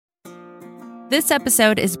This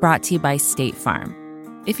episode is brought to you by State Farm.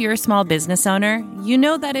 If you're a small business owner, you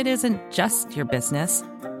know that it isn't just your business,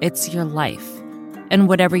 it's your life. And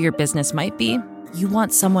whatever your business might be, you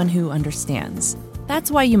want someone who understands. That's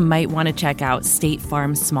why you might want to check out State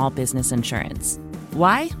Farm Small Business Insurance.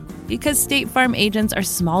 Why? Because State Farm agents are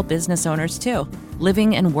small business owners too,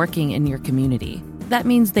 living and working in your community. That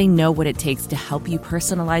means they know what it takes to help you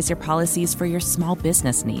personalize your policies for your small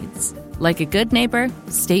business needs. Like a good neighbor,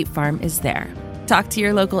 State Farm is there. Talk to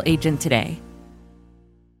your local agent today.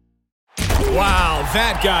 Wow,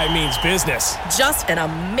 that guy means business. Just an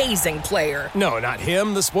amazing player. No, not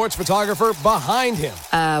him, the sports photographer behind him.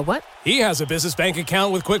 What? He has a business bank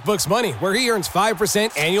account with QuickBooks Money where he earns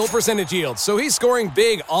 5% annual percentage yield, so he's scoring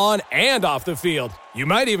big on and off the field. You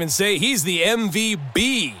might even say he's the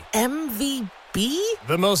MVB. MVP?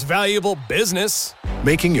 The most valuable business.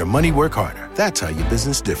 Making your money work harder. That's how you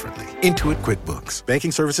business differently. Intuit QuickBooks.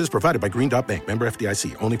 Banking services provided by Green Dot Bank. Member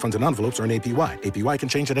FDIC. Only funds and envelopes earn APY. APY can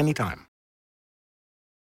change at any time.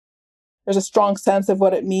 There's a strong sense of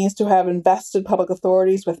what it means to have invested public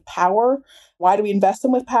authorities with power. Why do we invest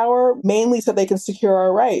them with power? Mainly so they can secure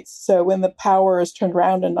our rights. So when the power is turned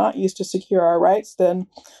around and not used to secure our rights, then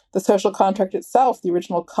the social contract itself, the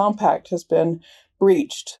original compact, has been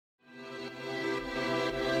breached.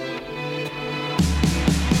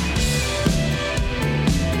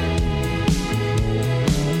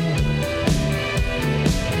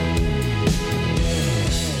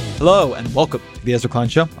 Hello and welcome to the Ezra Klein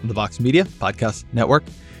Show on the Vox Media Podcast Network.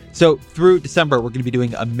 So through December, we're going to be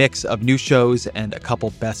doing a mix of new shows and a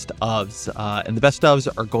couple best ofs. And the best ofs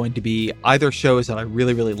are going to be either shows that I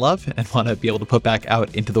really, really love and want to be able to put back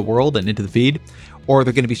out into the world and into the feed, or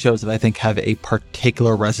they're going to be shows that I think have a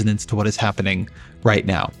particular resonance to what is happening right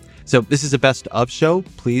now. So this is a best of show.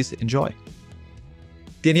 Please enjoy.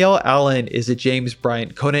 Danielle Allen is a James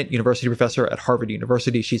Bryant Conant University professor at Harvard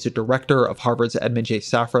University. She's a director of Harvard's Edmund J.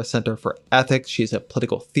 Safra Center for Ethics. She's a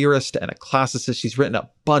political theorist and a classicist. She's written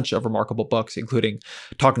a bunch of remarkable books, including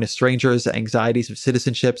Talking to Strangers, Anxieties of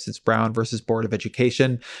Citizenship Since Brown versus Board of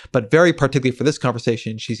Education. But very particularly for this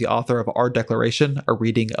conversation, she's the author of Our Declaration, a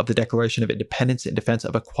reading of the Declaration of Independence in Defense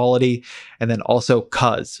of Equality, and then also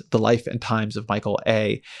Cuz, The Life and Times of Michael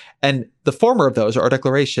A. And the former of those, Our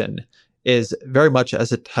Declaration, is very much,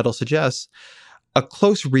 as the title suggests, a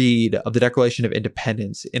close read of the Declaration of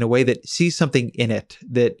Independence in a way that sees something in it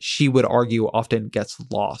that she would argue often gets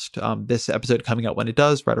lost. This episode coming out when it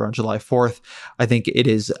does, right around July 4th, I think it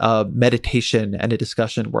is a meditation and a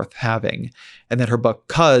discussion worth having. And then her book,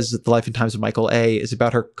 Cuz, The Life and Times of Michael A., is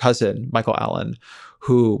about her cousin, Michael Allen,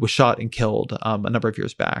 who was shot and killed a number of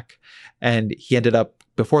years back. And he ended up,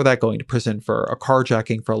 before that, going to prison for a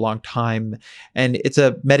carjacking for a long time. And it's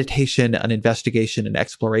a meditation, an investigation, an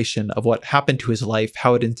exploration of what happened to his life,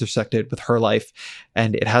 how it intersected with her life.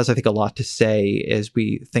 And it has, I think, a lot to say as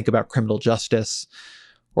we think about criminal justice,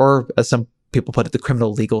 or as some people put it, the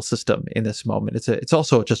criminal legal system in this moment. It's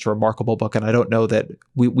also just a remarkable book. And I don't know that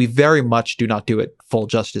we very much do not do it full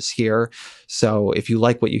justice here. So if you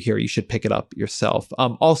like what you hear, you should pick it up yourself.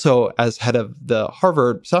 Also, as head of the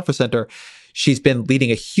Harvard Safra Center, she's been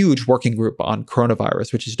leading a huge working group on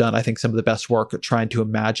coronavirus, which has done, I think, some of the best work at trying to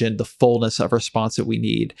imagine the fullness of response that we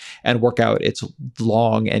need and work out its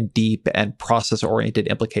long and deep and process-oriented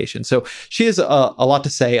implications. So she has a lot to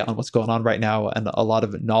say on what's going on right now and a lot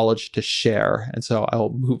of knowledge to share. And so I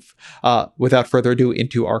will move, without further ado,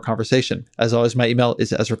 into our conversation. As always, my email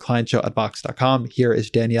is ezrakleinshow@vox.com. Here is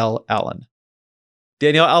Danielle Allen.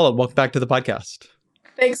 Danielle Allen, welcome back to the podcast.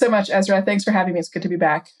 Thanks so much, Ezra. Thanks for having me. It's good to be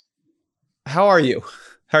back. How are you?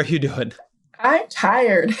 How are you doing? I'm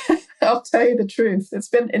tired. I'll tell you the truth. It's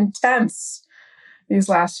been intense these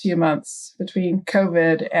last few months between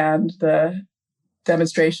COVID and the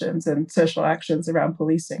demonstrations and social actions around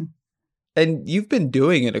policing. And you've been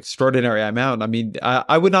doing an extraordinary amount. I mean,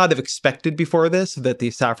 I would not have expected before this that the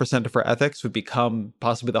Safra Center for Ethics would become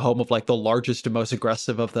possibly the home of like the largest and most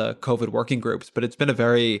aggressive of the COVID working groups. But it's been a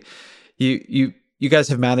very, you guys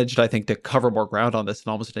have managed, I think, to cover more ground on this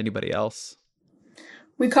than almost anybody else.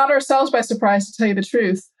 We caught ourselves by surprise, to tell you the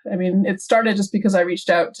truth. I mean, it started just because I reached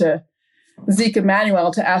out to Zeke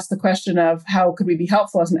Emanuel to ask the question of how could we be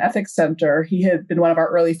helpful as an ethics center. He had been one of our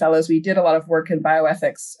early fellows. We did a lot of work in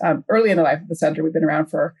bioethics early in the life of the center. We've been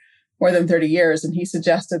around for more than 30 years. And he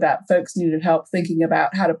suggested that folks needed help thinking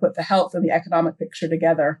about how to put the health and the economic picture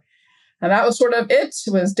together. And that was sort of it.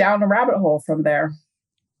 It was down a rabbit hole from there.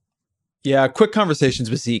 Yeah, quick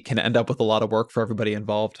conversations with Zeke can end up with a lot of work for everybody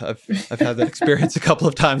involved. I've had that experience a couple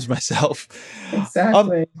of times myself.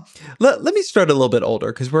 Exactly. Let me start a little bit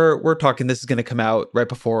older because we're talking. This is going to come out right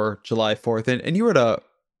before July 4th, and you wrote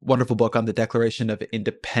wonderful book on the Declaration of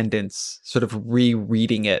Independence, sort of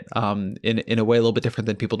rereading it in a way a little bit different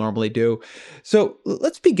than people normally do. So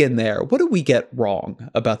let's begin there. What do we get wrong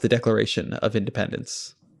about the Declaration of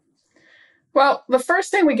Independence? Well, the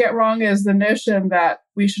first thing we get wrong is the notion that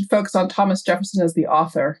we should focus on Thomas Jefferson as the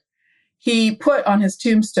author. He put on his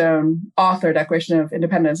tombstone, author, Declaration of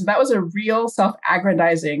Independence, and that was a real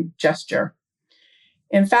self-aggrandizing gesture.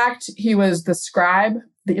 In fact, he was the scribe.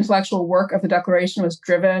 The intellectual work of the Declaration was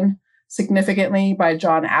driven significantly by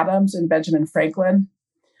John Adams and Benjamin Franklin.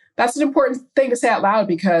 That's an important thing to say out loud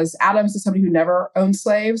because Adams is somebody who never owned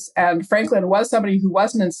slaves, and Franklin was somebody who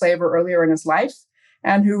was an enslaver earlier in his life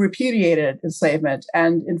and who repudiated enslavement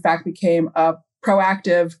and, in fact, became a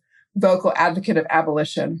proactive, vocal advocate of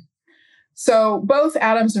abolition. So both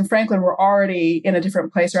Adams and Franklin were already in a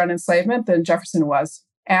different place around enslavement than Jefferson was.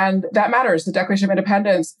 And that matters. The Declaration of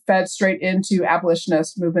Independence fed straight into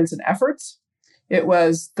abolitionist movements and efforts. It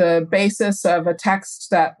was the basis of a text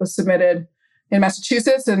that was submitted in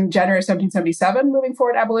Massachusetts in January 1777, moving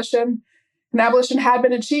forward abolition. And abolition had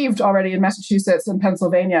been achieved already in Massachusetts and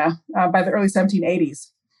Pennsylvania by the early 1780s.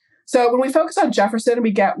 So when we focus on Jefferson,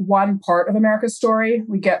 we get one part of America's story.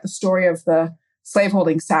 We get the story of the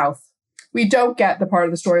slaveholding South. We don't get the part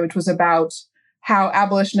of the story which was about how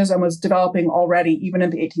abolitionism was developing already, even in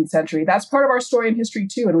the 18th century. That's part of our story and history,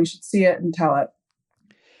 too, and we should see it and tell it.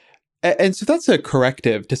 And so that's a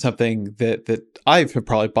corrective to something that I've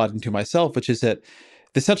probably bought into myself, which is that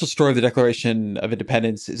the central story of the Declaration of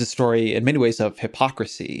Independence is a story in many ways of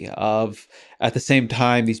hypocrisy, of at the same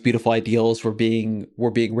time, these beautiful ideals were being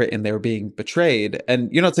written, they were being betrayed.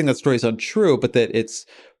 And you're not saying that story is untrue, but that it's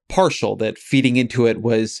partial, that feeding into it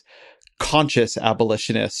was conscious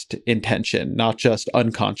abolitionist intention, not just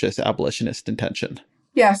unconscious abolitionist intention.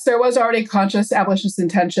 Yes, there was already conscious abolitionist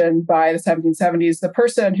intention by the 1770s. The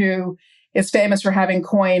person who is famous for having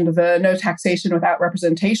coined the no taxation without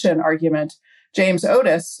representation argument, James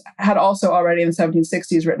Otis, had also already in the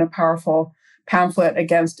 1760s written a powerful pamphlet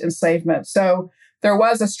against enslavement. So there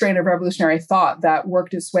was a strain of revolutionary thought that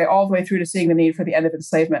worked its way all the way through to seeing the need for the end of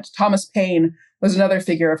enslavement. Thomas Paine was another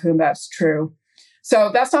figure of whom that's true.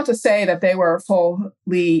 So that's not to say that they were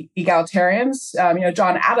fully egalitarians.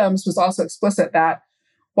 John Adams was also explicit that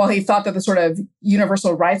while he thought that the sort of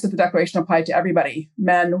universal rights of the Declaration applied to everybody,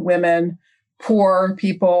 men, women, poor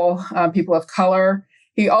people, people of color,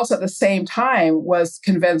 he also at the same time was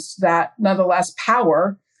convinced that nonetheless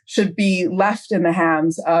power should be left in the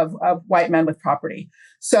hands of white men with property.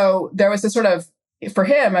 So there was this sort of, for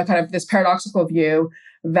him, a kind of this paradoxical view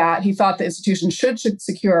that he thought the institution should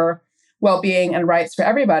secure well-being and rights for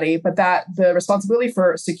everybody, but that the responsibility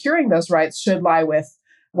for securing those rights should lie with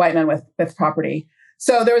white men with property.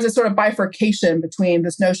 So there was a sort of bifurcation between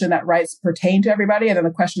this notion that rights pertain to everybody and then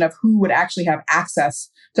the question of who would actually have access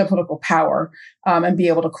to political power and be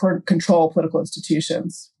able to control political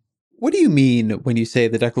institutions. What do you mean when you say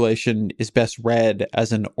the Declaration is best read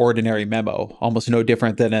as an ordinary memo, almost no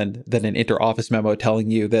different than an inter-office memo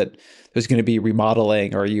telling you that there's going to be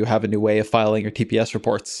remodeling or you have a new way of filing your TPS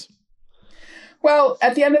reports? Well,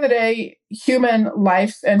 at the end of the day, human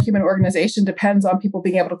life and human organization depends on people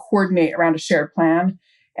being able to coordinate around a shared plan.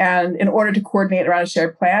 And in order to coordinate around a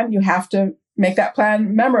shared plan, you have to make that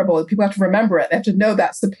plan memorable. People have to remember it. They have to know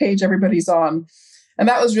that's the page everybody's on. And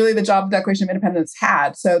that was really the job the Declaration of Independence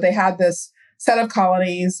had. So they had this set of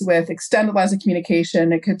colonies with extended lines of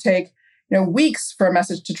communication. It could take weeks for a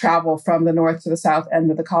message to travel from the north to the south end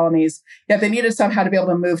of the colonies. Yet they needed somehow to be able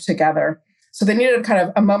to move together. So they needed kind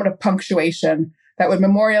of a moment of punctuation that would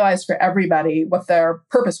memorialize for everybody what their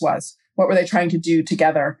purpose was. What were they trying to do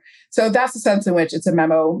together? So that's the sense in which it's a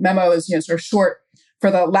memo. Memo is sort of short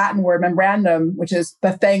for the Latin word memorandum, which is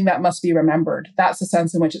the thing that must be remembered. That's the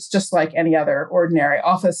sense in which it's just like any other ordinary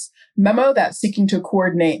office memo that's seeking to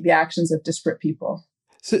coordinate the actions of disparate people.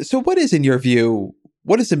 So what is, in your view,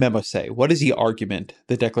 what does the memo say? What is the argument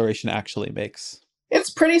the Declaration actually makes? It's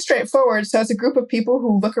pretty straightforward. So it's a group of people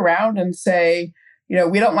who look around and say,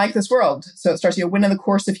 we don't like this world. So it starts, when in the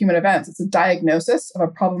course of human events. It's a diagnosis of a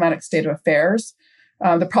problematic state of affairs.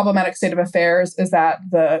 The problematic state of affairs is that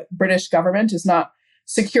the British government is not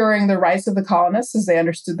securing the rights of the colonists as they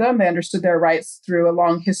understood them. They understood their rights through a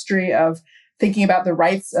long history of thinking about the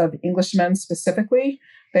rights of Englishmen specifically.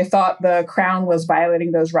 They thought the crown was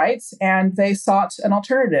violating those rights, and they sought an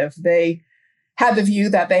alternative. They had the view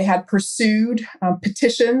that they had pursued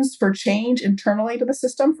petitions for change internally to the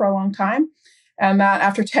system for a long time, and that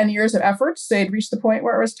after 10 years of efforts, they'd reached the point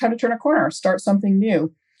where it was time to turn a corner, start something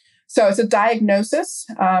new. So it's a diagnosis.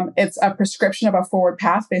 It's a prescription of a forward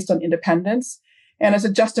path based on independence. And it's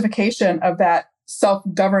a justification of that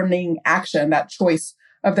self-governing action, that choice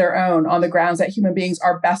of their own on the grounds that human beings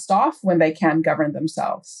are best off when they can govern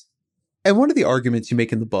themselves. And one of the arguments you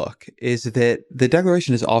make in the book is that the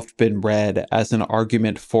Declaration has often been read as an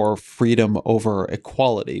argument for freedom over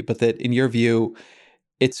equality, but that in your view,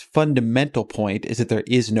 its fundamental point is that there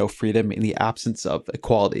is no freedom in the absence of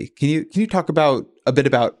equality. Can you talk about a bit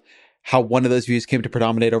about how one of those views came to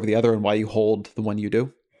predominate over the other and why you hold the one you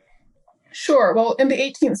do? Sure. Well, in the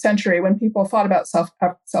 18th century, when people thought about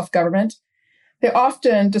self-government, they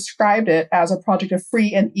often described it as a project of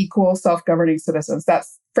free and equal self-governing citizens. That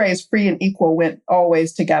phrase, free and equal, went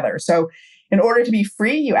always together. So in order to be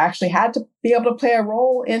free, you actually had to be able to play a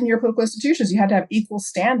role in your political institutions. You had to have equal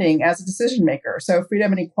standing as a decision maker. So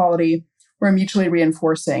freedom and equality were mutually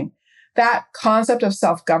reinforcing. That concept of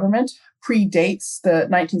self-government predates the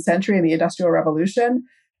 19th century and the Industrial Revolution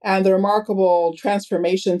and the remarkable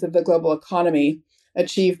transformations of the global economy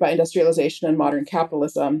achieved by industrialization and modern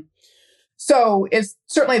capitalism. So it's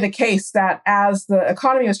certainly the case that as the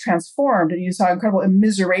economy was transformed and you saw incredible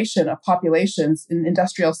immiseration of populations in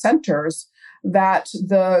industrial centers, that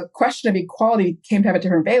the question of equality came to have a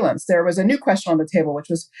different valence. There was a new question on the table, which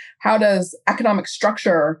was how does economic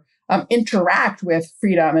structure interact with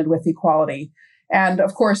freedom and with equality? And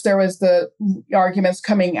of course, there was the arguments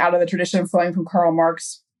coming out of the tradition flowing from Karl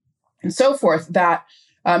Marx and so forth that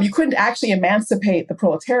you couldn't actually emancipate the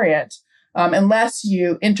proletariat unless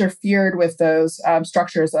you interfered with those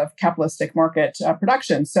structures of capitalistic market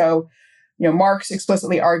production. So, Marx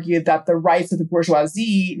explicitly argued that the rights of the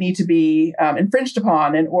bourgeoisie need to be infringed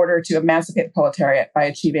upon in order to emancipate the proletariat by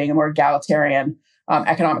achieving a more egalitarian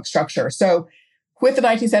economic structure. So with the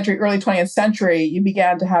 19th century, early 20th century, you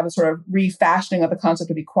began to have a sort of refashioning of the concept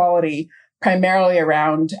of equality, primarily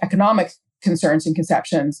around economic concerns and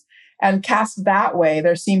conceptions. And cast that way,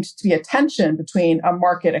 there seemed to be a tension between a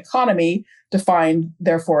market economy, defined,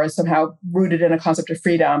 therefore, as somehow rooted in a concept of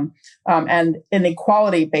freedom, and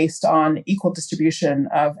inequality based on equal distribution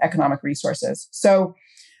of economic resources. So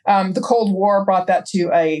the Cold War brought that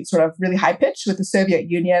to a sort of really high pitch, with the Soviet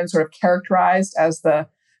Union sort of characterized as the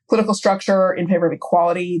political structure in favor of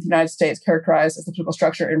equality, the United States characterized as the political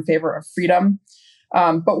structure in favor of freedom.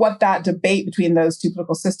 But what that debate between those two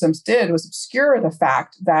political systems did was obscure the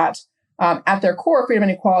fact that at their core, freedom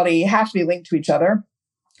and equality have to be linked to each other.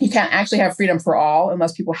 You can't actually have freedom for all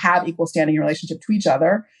unless people have equal standing in relationship to each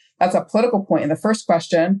other. That's a political point in the first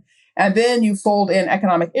question. And then you fold in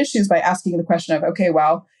economic issues by asking the question of, okay,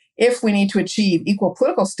 well, if we need to achieve equal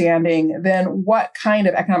political standing, then what kind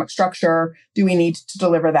of economic structure do we need to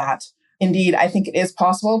deliver that? Indeed, I think it is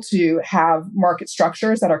possible to have market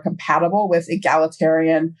structures that are compatible with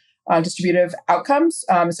egalitarian distributive outcomes.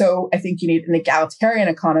 So I think you need an egalitarian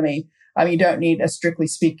economy. You don't need, a strictly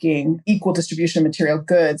speaking, equal distribution of material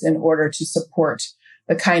goods in order to support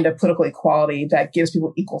the kind of political equality that gives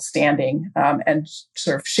people equal standing and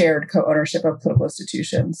sort of shared co-ownership of political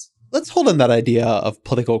institutions. Let's hold on that idea of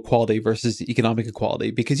political equality versus economic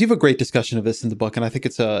equality, because you have a great discussion of this in the book, and I think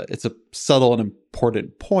it's a subtle and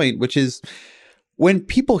important point, which is when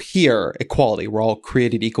people hear equality, we're all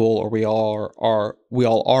created equal, or we all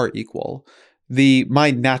are equal. The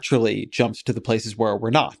mind naturally jumps to the places where we're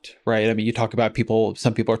not, right? I mean, you talk about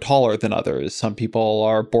some people are taller than others, some people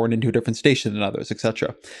are born into a different station than others,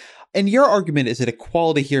 etc. And your argument is that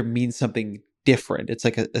equality here means something different. It's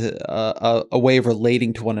like a way of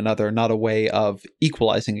relating to one another, not a way of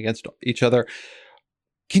equalizing against each other.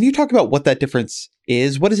 Can you talk about what that difference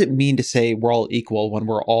is? What does it mean to say we're all equal when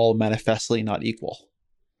we're all manifestly not equal?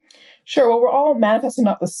 Sure. Well, we're all manifestly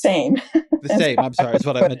not the same. The same. I'm sorry. That's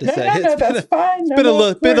what I meant to say. No, that's fine. It's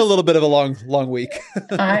been a little bit of a long week.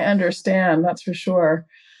 I understand. That's for sure.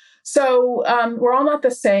 So we're all not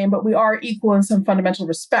the same, but we are equal in some fundamental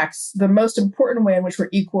respects. The most important way in which we're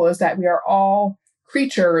equal is that we are all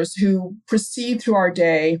creatures who proceed through our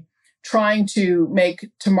day trying to make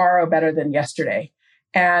tomorrow better than yesterday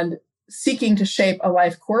and seeking to shape a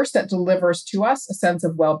life course that delivers to us a sense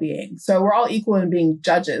of well-being. So we're all equal in being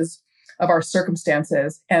judges of our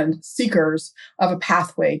circumstances and seekers of a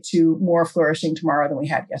pathway to more flourishing tomorrow than we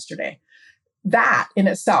had yesterday. That in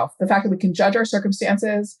itself, the fact that we can judge our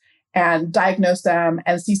circumstances and diagnose them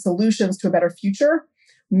and see solutions to a better future,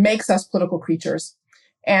 makes us political creatures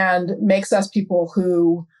and makes us people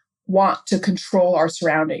who want to control our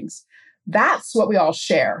surroundings. That's what we all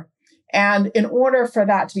share. And in order for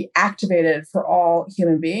that to be activated for all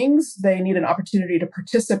human beings, they need an opportunity to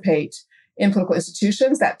participate in political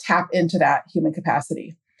institutions that tap into that human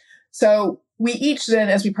capacity. So we each then,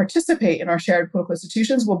 as we participate in our shared political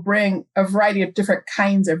institutions, will bring a variety of different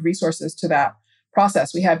kinds of resources to that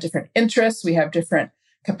process. We have different interests, we have different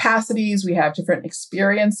capacities, we have different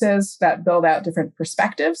experiences that build out different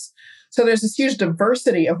perspectives. So there's this huge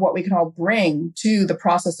diversity of what we can all bring to the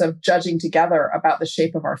process of judging together about the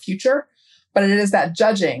shape of our future. But it is that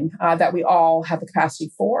judging that we all have the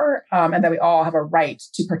capacity for and that we all have a right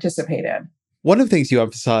to participate in. One of the things you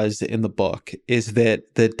emphasized in the book is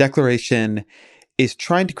that the Declaration is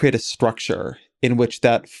trying to create a structure in which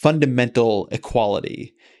that fundamental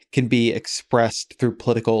equality can be expressed through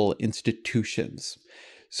political institutions.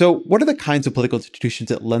 So what are the kinds of political institutions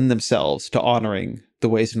that lend themselves to honoring the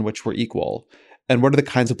ways in which we're equal? And what are the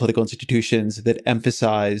kinds of political institutions that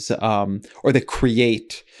emphasize or that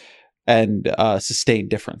create and sustain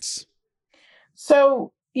difference?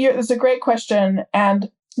 So it's a great question.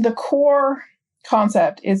 And the core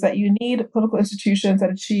concept is that you need political institutions that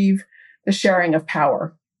achieve the sharing of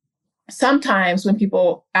power. Sometimes when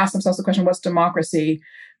people ask themselves the question, what's democracy?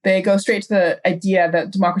 They go straight to the idea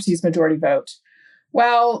that democracy is majority vote.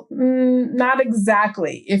 Well, not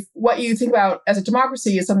exactly. If what you think about as a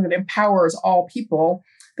democracy is something that empowers all people,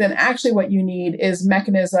 then actually what you need is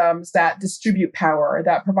mechanisms that distribute power,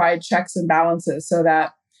 that provide checks and balances so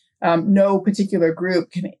that no particular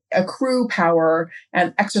group can accrue power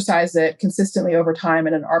and exercise it consistently over time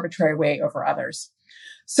in an arbitrary way over others.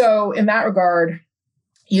 So in that regard,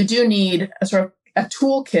 you do need a sort of a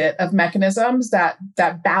toolkit of mechanisms that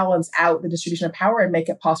balance out the distribution of power and make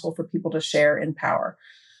it possible for people to share in power.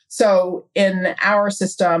 So in our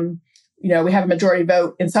system, we have a majority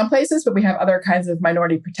vote in some places, but we have other kinds of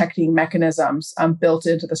minority protecting mechanisms built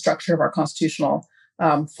into the structure of our constitutional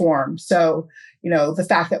form. So, the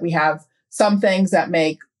fact that we have some things that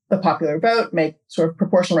make the popular vote, make sort of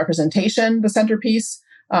proportional representation the centerpiece,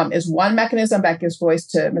 is one mechanism that gives voice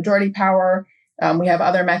to majority power. We have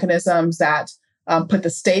other mechanisms that put the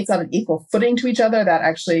states on an equal footing to each other, that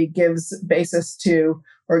actually gives basis to,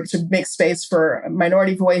 or to make space for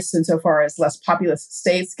minority voice insofar as less populous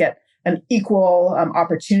states get an equal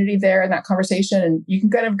opportunity there in that conversation. And you can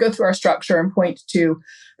kind of go through our structure and point to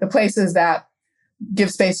the places that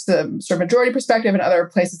give space to the sort of majority perspective and other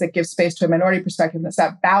places that give space to a minority perspective. And it's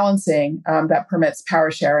that balancing that permits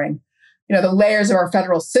power sharing. The layers of our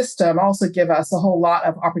federal system also give us a whole lot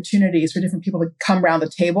of opportunities for different people to come around the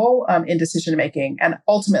table in decision making. And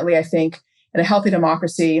ultimately, I think in a healthy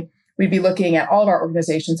democracy, we'd be looking at all of our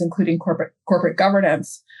organizations, including corporate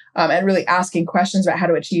governance, and really asking questions about how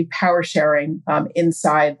to achieve power sharing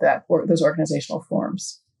inside those organizational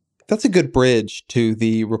forms. That's a good bridge to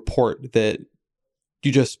the report that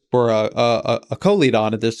you just were a co-lead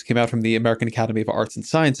on, and this came out from the American Academy of Arts and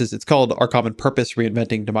Sciences. It's called Our Common Purpose,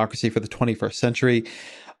 Reinventing Democracy for the 21st Century.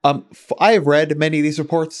 I have read many of these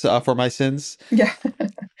reports for my sins. Yeah.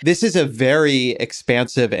 This is a very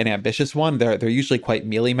expansive and ambitious one. They're usually quite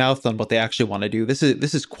mealy-mouthed on what they actually want to do. This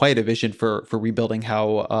is quite a vision for rebuilding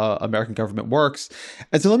how American government works.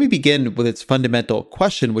 And so let me begin with its fundamental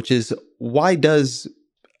question, which is, why does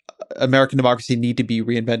American democracy need to be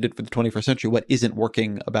reinvented for the 21st century? What isn't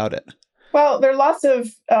working about it? Well, there are lots of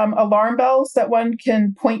alarm bells that one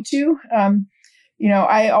can point to.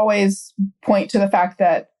 I always point to the fact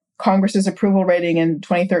that Congress's approval rating in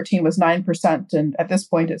 2013 was 9%. And at this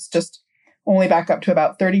point, it's just only back up to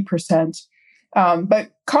about 30%.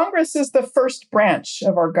 But Congress is the first branch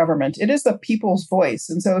of our government. It is the people's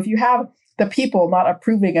voice. And so if you have the people not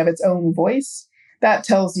approving of its own voice, that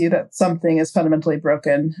tells you that something is fundamentally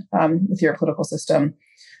broken with your political system.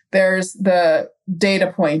 There's the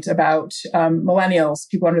data point about millennials,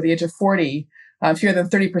 people under the age of 40. Fewer than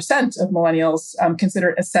 30% of millennials consider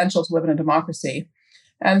it essential to live in a democracy.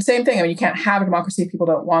 And same thing, you can't have a democracy if people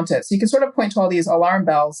don't want it. So you can sort of point to all these alarm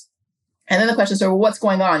bells. And then the question is, well, what's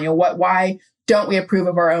going on? Why don't we approve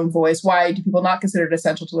of our own voice? Why do people not consider it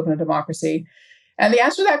essential to live in a democracy? And the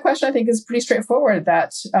answer to that question, I think, is pretty straightforward,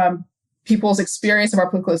 that people's experience of our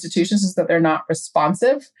political institutions is that they're not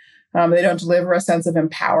responsive. They don't deliver a sense of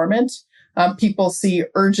empowerment. People see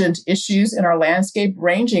urgent issues in our landscape,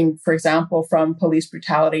 ranging, for example, from police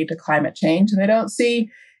brutality to climate change, and they don't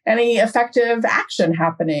see any effective action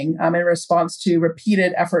happening in response to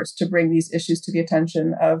repeated efforts to bring these issues to the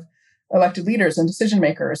attention of elected leaders and decision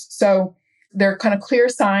makers. So there are kind of clear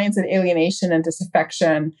signs of alienation and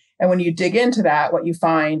disaffection. And when you dig into that, what you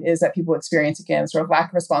find is that people experience, again, sort of lack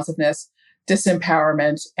of responsiveness,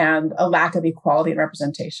 disempowerment, and a lack of equality and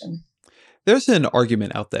representation. There's an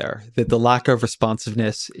argument out there that the lack of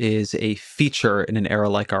responsiveness is a feature in an era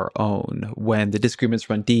like our own, when the disagreements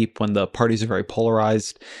run deep, when the parties are very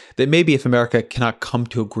polarized, that maybe if America cannot come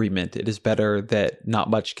to agreement, it is better that not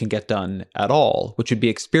much can get done at all, which would be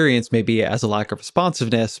experienced maybe as a lack of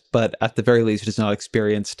responsiveness, but at the very least, it is not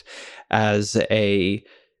experienced as a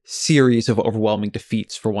series of overwhelming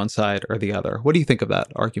defeats for one side or the other. What do you think of that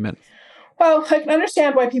argument? Well, I can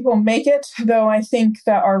understand why people make it, though I think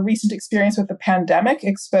that our recent experience with the pandemic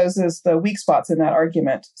exposes the weak spots in that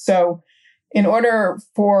argument. So in order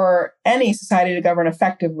for any society to govern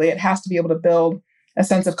effectively, it has to be able to build a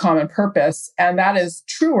sense of common purpose. And that is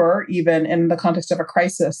truer even in the context of a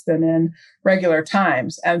crisis than in regular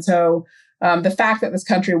times. And so the fact that this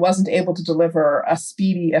country wasn't able to deliver a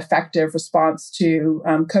speedy, effective response to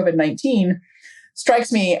COVID-19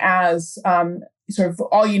 strikes me as sort of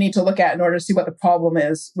all you need to look at in order to see what the problem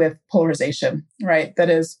is with polarization, right? That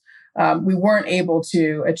is, we weren't able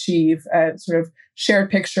to achieve a sort of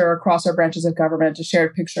shared picture across our branches of government, a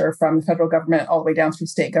shared picture from the federal government all the way down through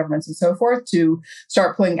state governments and so forth to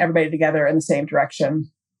start pulling everybody together in the same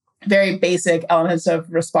direction. Very basic elements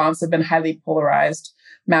of response have been highly polarized,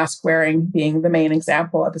 mask wearing being the main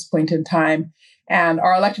example at this point in time. And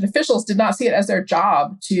our elected officials did not see it as their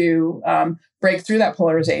job to break through that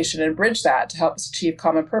polarization and bridge that to help us achieve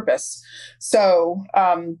common purpose. So,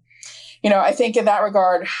 I think in that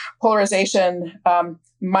regard, polarization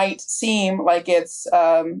might seem like it's,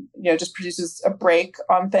 just produces a break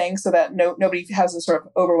on things so that nobody has a sort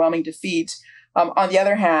of overwhelming defeat. On the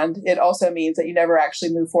other hand, it also means that you never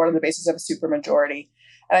actually move forward on the basis of a supermajority.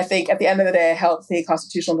 And I think at the end of the day, a healthy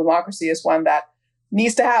constitutional democracy is one that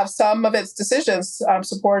needs to have some of its decisions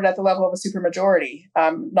supported at the level of a supermajority.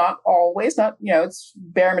 Not always, it's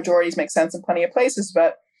bare majorities make sense in plenty of places,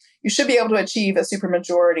 but you should be able to achieve a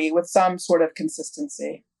supermajority with some sort of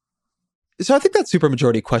consistency. So I think that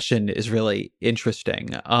supermajority question is really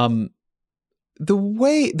interesting.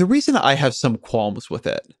 The reason I have some qualms with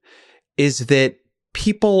it is that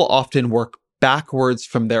people often work backwards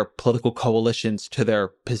from their political coalitions to their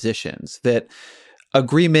positions, that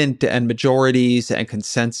agreement and majorities and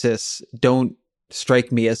consensus don't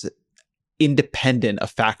strike me as independent a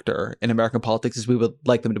factor in American politics as we would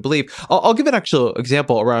like them to believe. I'll give an actual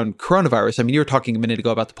example around coronavirus. I mean, you were talking a minute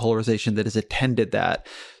ago about the polarization that has attended that.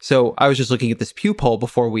 So I was just looking at this Pew poll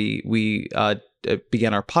before we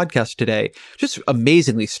began our podcast today, just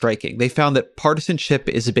amazingly striking. They found that partisanship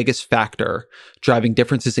is the biggest factor driving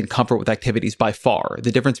differences in comfort with activities by far.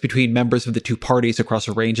 The difference between members of the two parties across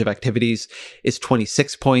a range of activities is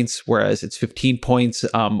 26 points, whereas it's 15 points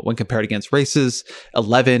when compared against races,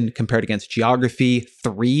 11 compared against geography,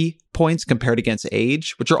 3 points compared against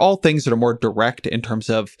age, which are all things that are more direct in terms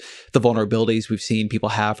of the vulnerabilities we've seen people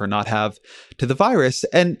have or not have to the virus.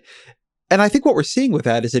 And I think what we're seeing with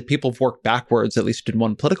that is that people have worked backwards, at least in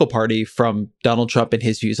one political party, from Donald Trump and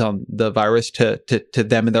his views on the virus to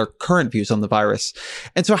them and their current views on the virus.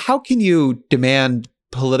 And so how can you demand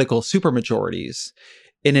political supermajorities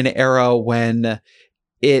in an era when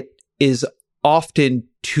it is often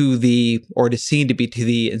it is seen to be to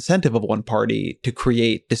the incentive of one party to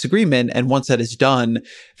create disagreement? And once that is done,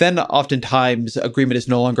 then oftentimes agreement is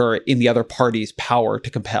no longer in the other party's power to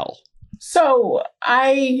compel. So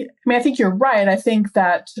I think you're right. I think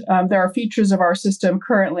that there are features of our system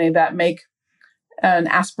currently that make an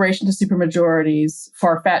aspiration to supermajorities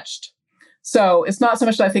far-fetched. So it's not so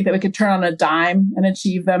much that I think that we could turn on a dime and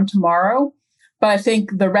achieve them tomorrow, but I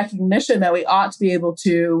think the recognition that we ought to be able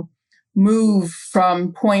to move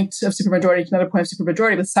from point of supermajority to another point of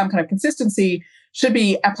supermajority with some kind of consistency should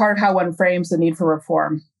be a part of how one frames the need for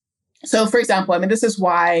reform. So, for example, this is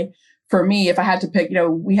why, for me, if I had to pick,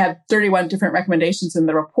 we had 31 different recommendations in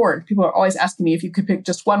the report. People are always asking me if you could pick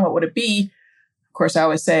just one, what would it be? Of course, I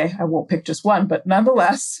always say I won't pick just one, but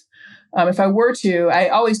nonetheless, if I were to, I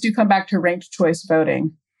always do come back to ranked choice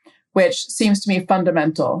voting, which seems to me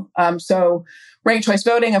fundamental. So ranked choice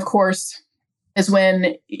voting, of course, is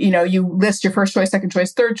when, you list your first choice, second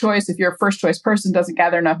choice, third choice. If your first choice person doesn't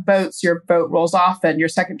gather enough votes, your vote rolls off and your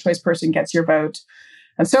second choice person gets your vote,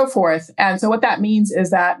 and so forth. And so what that means is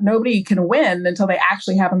that nobody can win until they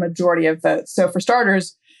actually have a majority of votes. So for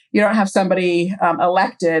starters, you don't have somebody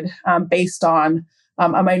elected based on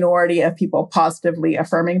a minority of people positively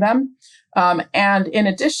affirming them. And in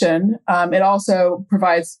addition, it also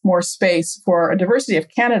provides more space for a diversity of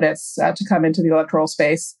candidates to come into the electoral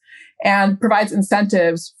space and provides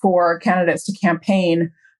incentives for candidates to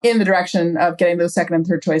campaign in the direction of getting those second and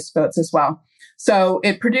third choice votes as well. So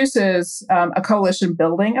it produces a coalition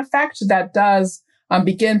building effect that does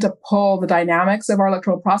begin to pull the dynamics of our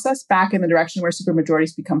electoral process back in the direction where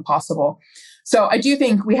supermajorities become possible. So I do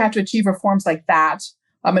think we have to achieve reforms like that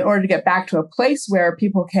in order to get back to a place where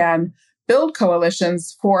people can build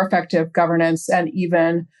coalitions for effective governance and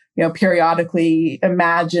even, periodically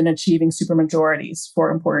imagine achieving supermajorities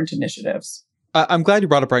for important initiatives. I'm glad you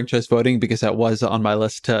brought up ranked choice voting because that was on my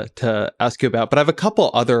list to ask you about. But I have a couple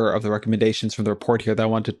other of the recommendations from the report here that I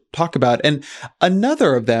want to talk about. And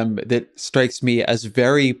another of them that strikes me as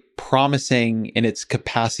very promising in its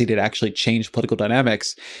capacity to actually change political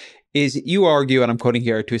dynamics is you argue, and I'm quoting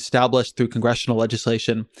here, to establish through congressional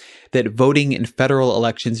legislation that voting in federal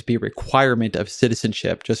elections be a requirement of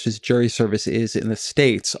citizenship, just as jury service is in the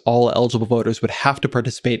states. All eligible voters would have to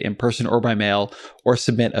participate in person or by mail or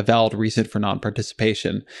submit a valid reason for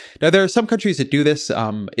non-participation. Now, there are some countries that do this.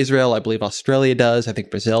 Israel, I believe Australia does. I think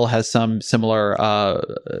Brazil has some similar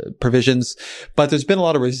provisions. But there's been a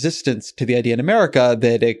lot of resistance to the idea in America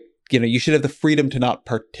that you should have the freedom to not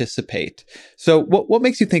participate. So what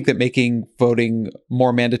makes you think that making voting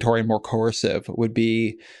more mandatory and more coercive would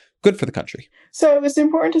be good for the country? So it's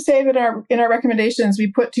important to say that in our recommendations, we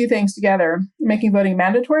put two things together, making voting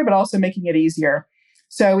mandatory, but also making it easier.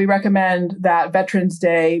 So we recommend that Veterans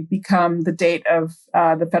Day become the date of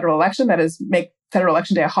the federal election. That is, make Federal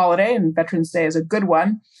Election Day a holiday, and Veterans Day is a good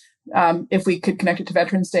one. If we could connect it to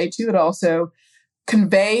Veterans Day too, it also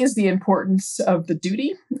conveys the importance of the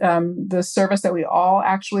duty, the service that we all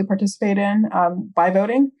actually participate in by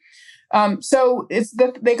voting. So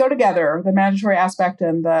they go together, the mandatory aspect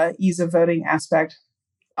and the ease of voting aspect.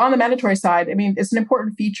 On the mandatory side, I mean, it's an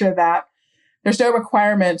important feature that there's no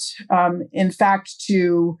requirement, in fact,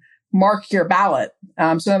 to mark your ballot.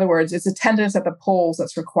 So in other words, it's attendance at the polls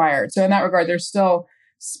that's required. So in that regard, there's still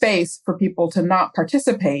space for people to not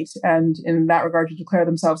participate, and in that regard, to declare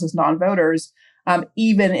themselves as non-voters,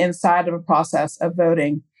 even inside of a process of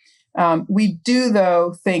voting. We do,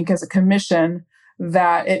 though, think as a commission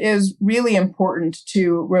that it is really important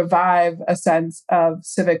to revive a sense of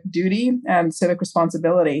civic duty and civic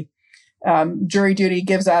responsibility. Jury duty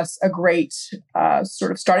gives us a great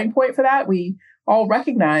sort of starting point for that. We all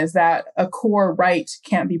recognize that a core right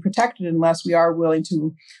can't be protected unless we are willing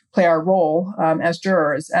to play our role as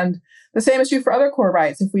jurors. And the same is true for other core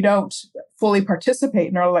rights. If we don't fully participate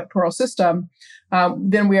in our electoral system,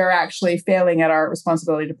 then we are actually failing at our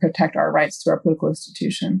responsibility to protect our rights to our political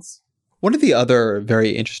institutions. One of the other very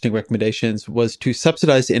interesting recommendations was to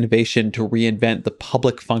subsidize innovation to reinvent the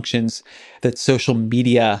public functions that social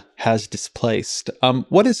media has displaced.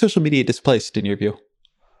 What has social media displaced in your view?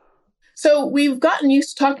 So we've gotten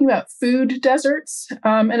used to talking about food deserts,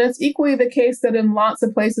 and it's equally the case that in lots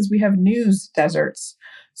of places we have news deserts.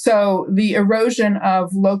 So the erosion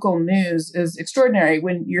of local news is extraordinary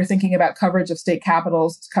when you're thinking about coverage of state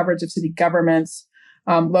capitals, coverage of city governments,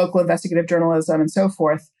 local investigative journalism, and so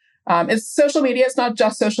forth. It's social media. It's not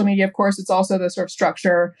just social media, of course. It's also the sort of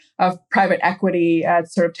structure of private equity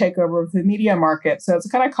sort of takeover of the media market. So it's a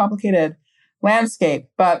kind of complicated landscape.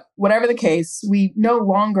 But whatever the case, we no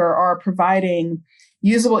longer are providing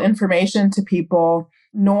usable information to people,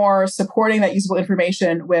 nor supporting that usable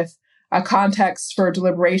information with a context for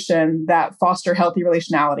deliberation that foster healthy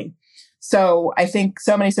relationality. So I think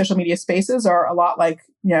so many social media spaces are a lot like,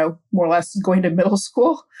 more or less going to middle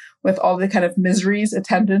school with all the kind of miseries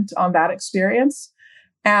attendant on that experience.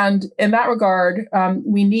 And in that regard,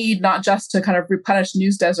 we need not just to kind of replenish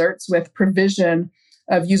news deserts with provision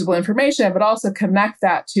of usable information, but also connect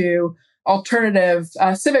that to alternative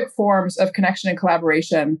civic forms of connection and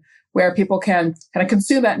collaboration where people can kind of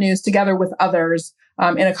consume that news together with others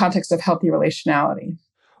in a context of healthy relationality.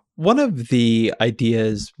 One of the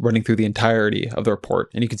ideas running through the entirety of the report,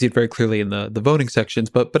 and you can see it very clearly in the voting sections,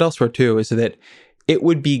 but elsewhere too, is that it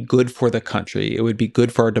would be good for the country. It would be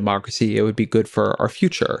good for our democracy. It would be good for our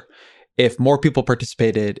future if more people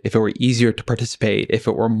participated, if it were easier to participate, if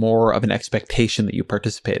it were more of an expectation that you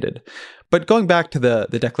participated. But going back to the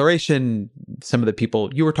Declaration, some of the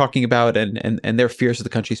people you were talking about and their fears of the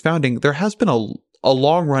country's founding, there has been a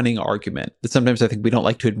long-running argument that sometimes I think we don't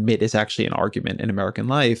like to admit is actually an argument in American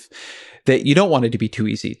life, that you don't want it to be too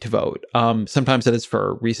easy to vote. Sometimes that is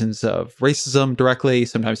for reasons of racism directly.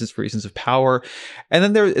 Sometimes it's for reasons of power. And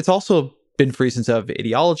then it's also been for reasons of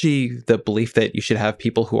ideology, the belief that you should have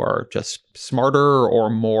people who are just smarter or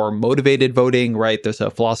more motivated voting, right? There's a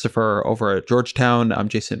philosopher over at Georgetown,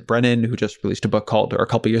 Jason Brennan, who just released a couple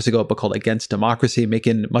of years ago, a book called Against Democracy,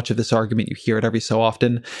 making much of this argument. You hear it every so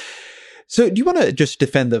often. So do you want to just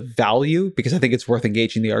defend the value, because I think it's worth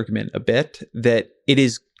engaging the argument a bit, that it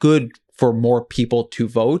is good for more people to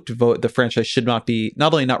vote? The franchise should not be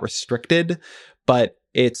not only not restricted, but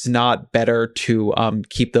it's not better to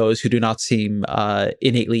keep those who do not seem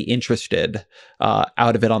innately interested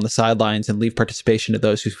out of it on the sidelines and leave participation to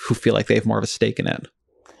those who feel like they have more of a stake in it.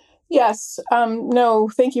 Yes. No,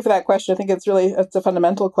 thank you for that question. I think it's a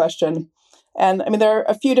fundamental question. And I mean, there are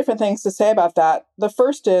a few different things to say about that. The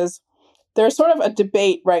first is, there's sort of a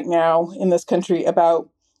debate right now in this country about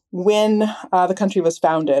when the country was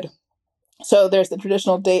founded. So there's the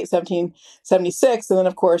traditional date, 1776, and then,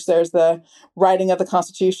 of course, there's the writing of the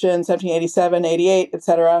Constitution, 1787, 88,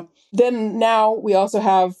 etc. Then now we also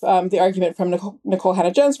have the argument from Nicole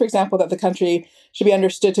Hannah-Jones, for example, that the country should be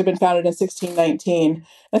understood to have been founded in 1619. And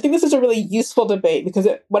I think this is a really useful debate because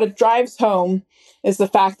what it drives home is the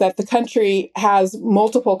fact that the country has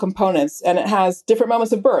multiple components and it has different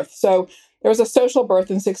moments of birth. So there was a social birth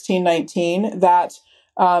in 1619 that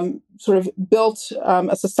sort of built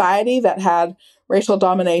a society that had racial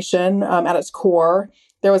domination at its core.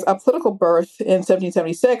 There was a political birth in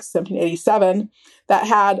 1776, 1787 that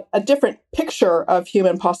had a different picture of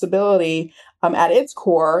human possibility at its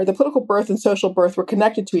core. The political birth and social birth were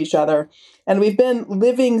connected to each other. And we've been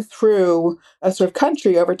living through a sort of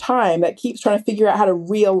country over time that keeps trying to figure out how to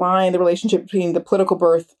realign the relationship between the political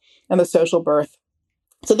birth and the social birth.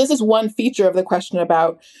 So this is one feature of the question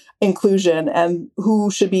about inclusion and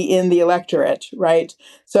who should be in the electorate, right?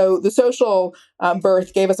 So the social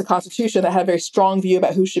birth gave us a constitution that had a very strong view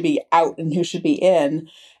about who should be out and who should be in.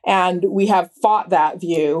 And we have fought that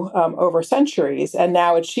view over centuries and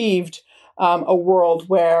now achieved a world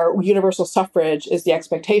where universal suffrage is the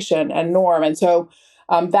expectation and norm. And so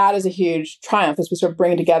that is a huge triumph as we sort of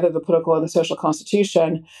bring together the political and the social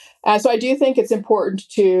constitution. And so I do think it's important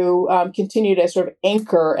to continue to sort of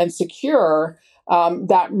anchor and secure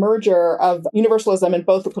that merger of universalism in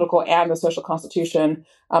both the political and the social constitution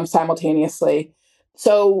simultaneously.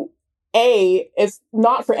 So it's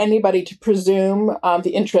not for anybody to presume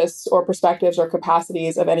the interests or perspectives or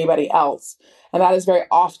capacities of anybody else. And that is very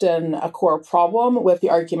often a core problem with the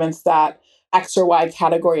arguments that X or Y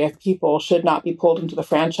category of people should not be pulled into the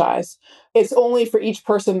franchise. It's only for each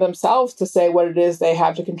person themselves to say what it is they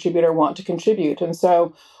have to contribute or want to contribute. And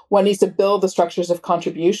so one needs to build the structures of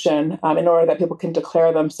contribution in order that people can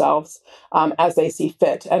declare themselves as they see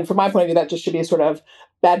fit. And from my point of view, that just should be a sort of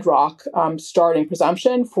bedrock starting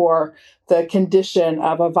presumption for the condition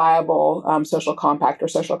of a viable social compact or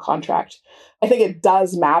social contract. I think it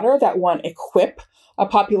does matter that one equip a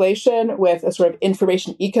population with a sort of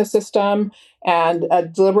information ecosystem and a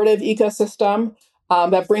deliberative ecosystem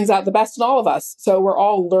that brings out the best in all of us. So we're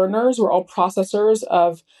all learners, we're all processors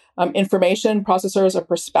of information, processors of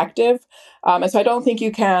perspective. And so I don't think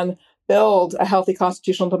you can build a healthy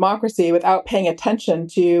constitutional democracy without paying attention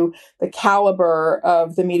to the caliber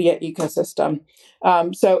of the media ecosystem.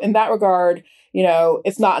 So in that regard,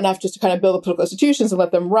 it's not enough just to kind of build the political institutions and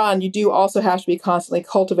let them run. You do also have to be constantly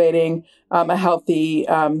cultivating a healthy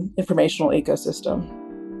informational ecosystem.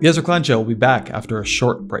 The Ezra Klein Show will be back after a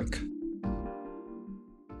short break.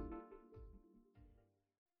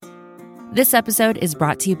 This episode is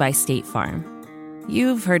brought to you by State Farm.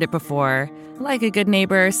 You've heard it before. Like a good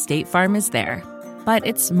neighbor, State Farm is there. But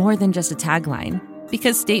it's more than just a tagline,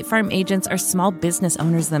 because State Farm agents are small business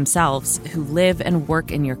owners themselves who live and work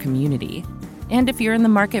in your community. And if you're in the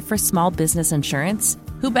market for small business insurance,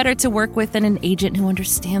 who better to work with than an agent who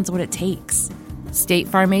understands what it takes? State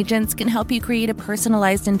Farm agents can help you create a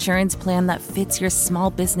personalized insurance plan that fits your small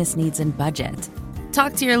business needs and budget.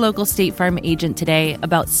 Talk to your local State Farm agent today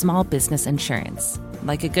about small business insurance.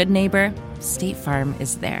 Like a good neighbor, State Farm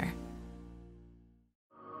is there.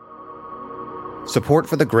 Support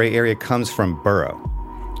for the gray area comes from Burrow.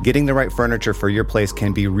 Getting the right furniture for your place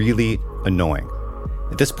can be really annoying.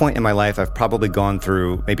 At this point in my life, I've probably gone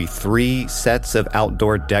through maybe 3 sets of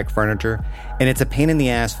outdoor deck furniture, and it's a pain in the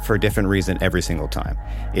ass for a different reason every single time.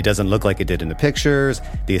 It doesn't look like it did in the pictures,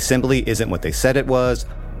 the assembly isn't what they said it was,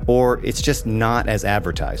 or it's just not as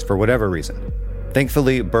advertised for whatever reason.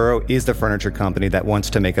 Thankfully, Burrow is the furniture company that wants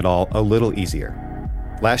to make it all a little easier.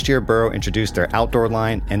 Last year, Burrow introduced their outdoor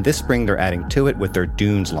line, and this spring they're adding to it with their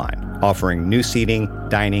Dunes line, offering new seating,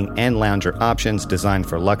 dining, and lounger options designed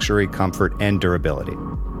for luxury, comfort, and durability.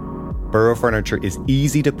 Burrow furniture is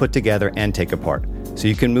easy to put together and take apart, so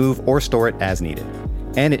you can move or store it as needed.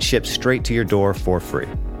 And it ships straight to your door for free.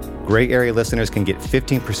 Gray Area listeners can get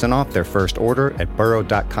 15% off their first order at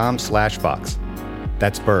burrow.com/Vox.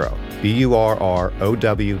 That's Burrow,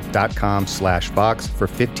 BURROW.com/Vox for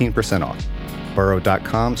 15% off.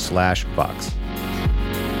 burrow.com/Vox.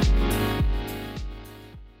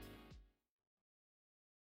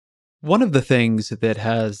 One of the things that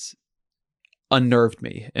has unnerved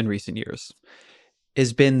me in recent years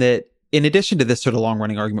has been that in addition to this sort of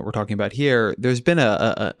long-running argument we're talking about here, there's been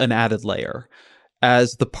an added layer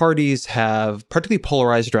as the parties have particularly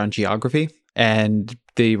polarized around geography, and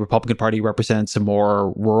the Republican Party represents a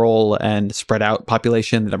more rural and spread out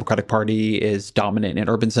population. The Democratic Party is dominant in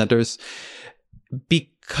urban centers.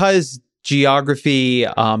 Because geography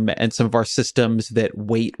and some of our systems that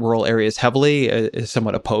weight rural areas heavily is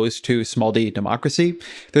somewhat opposed to small d democracy.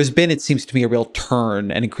 There's been, it seems to me, a real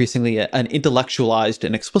turn and increasingly an intellectualized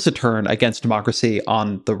and explicit turn against democracy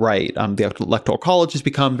on the right. The Electoral College has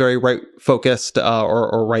become very right-focused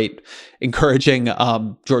or right-encouraging.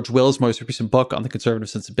 George Will's most recent book on the conservative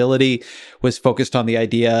sensibility was focused on the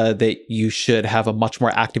idea that you should have a much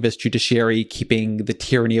more activist judiciary keeping the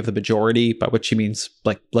tyranny of the majority, by which he means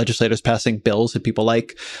like legislators passing bills that people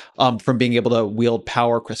like, from being able to wield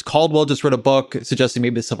power. Chris Caldwell just wrote a book suggesting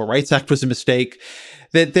maybe the Civil Rights Act was a mistake.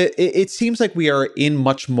 That it seems like we are in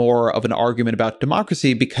much more of an argument about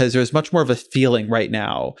democracy because there's much more of a feeling right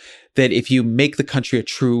now that if you make the country a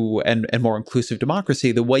true and more inclusive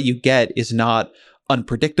democracy, the what you get is not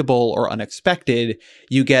unpredictable or unexpected.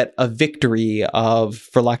 You get a victory of,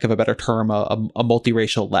 for lack of a better term, a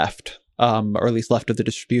multiracial left. Or at least left of the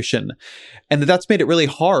distribution. And that's made it really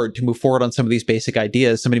hard to move forward on some of these basic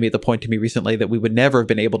ideas. Somebody made the point to me recently that we would never have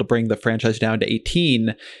been able to bring the franchise down to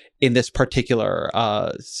 18 in this particular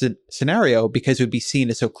scenario because it would be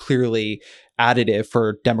seen as so clearly additive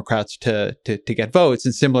for Democrats to get votes.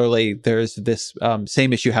 And similarly, there's this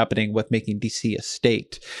same issue happening with making DC a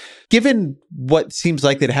state. Given what seems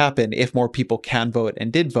likely to happen if more people can vote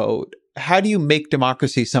and did vote, how do you make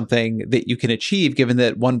democracy something that you can achieve, given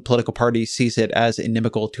that one political party sees it as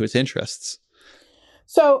inimical to its interests?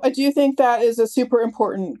 So I do think that is a super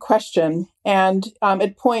important question. And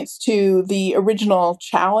it points to the original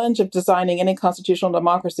challenge of designing any constitutional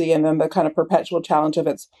democracy and then the kind of perpetual challenge of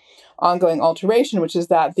its ongoing alteration, which is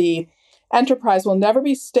that the enterprise will never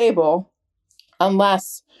be stable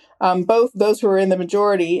unless both those who are in the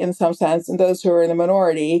majority, in some sense, and those who are in the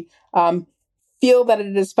minority feel that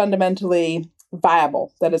it is fundamentally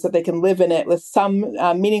viable. That is, that they can live in it with some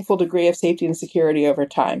meaningful degree of safety and security over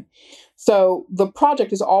time. So the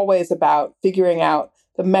project is always about figuring out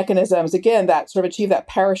the mechanisms, again, that sort of achieve that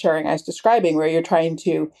power sharing I was describing, where you're trying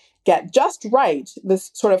to get just right, this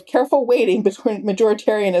sort of careful weighting between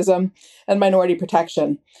majoritarianism and minority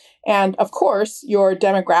protection. And of course, your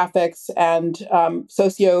demographics and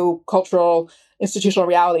socio-cultural institutional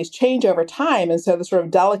realities change over time. And so the sort of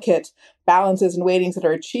delicate balances and weightings that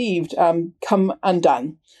are achieved come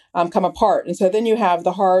undone, come apart. And so then you have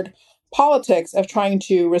the hard politics of trying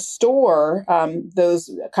to restore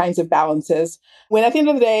those kinds of balances when at the end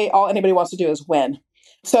of the day, all anybody wants to do is win.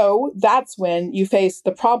 So that's when you face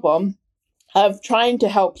the problem of trying to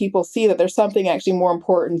help people see that there's something actually more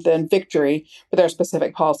important than victory for their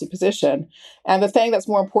specific policy position. And the thing that's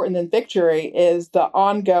more important than victory is the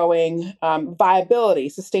ongoing viability,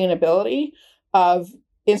 sustainability of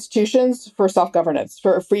institutions for self-governance,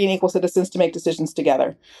 for free and equal citizens to make decisions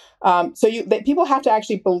together. People have to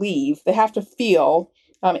actually believe, they have to feel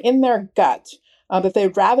in their gut that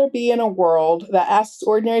they'd rather be in a world that asks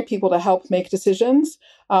ordinary people to help make decisions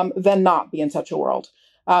than not be in such a world.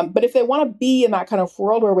 But if they want to be in that kind of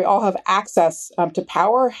world where we all have access to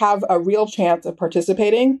power, have a real chance of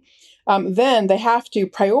participating, then they have to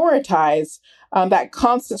prioritize that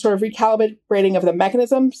constant sort of recalibrating of the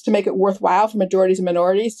mechanisms to make it worthwhile for majorities and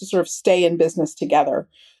minorities to sort of stay in business together.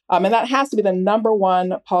 And that has to be the number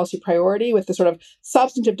one policy priority, with the sort of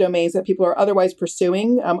substantive domains that people are otherwise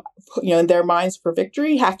pursuing, in their minds for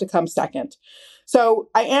victory, have to come second. So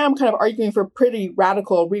I am kind of arguing for pretty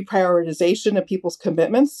radical reprioritization of people's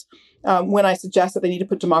commitments when I suggest that they need to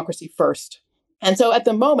put democracy first. And so at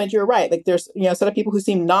the moment, you're right. Like there's, a set of people who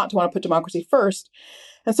seem not to want to put democracy first.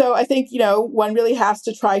 And so I think, one really has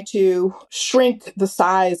to try to shrink the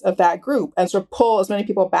size of that group and sort of pull as many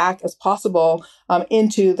people back as possible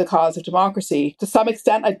into the cause of democracy. To some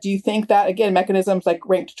extent, I do think that, again, mechanisms like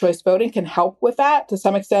ranked choice voting can help with that. To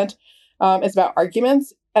some extent, it's about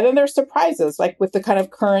arguments. And then there's surprises, like with the kind of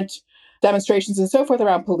current demonstrations and so forth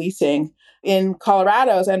around policing. In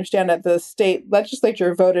Colorado, as I understand that the state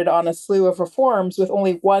legislature voted on a slew of reforms with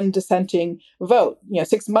only one dissenting vote.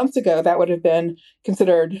 6 months ago, that would have been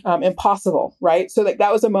considered impossible, right? So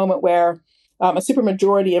that was a moment where a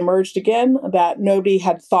supermajority emerged again that nobody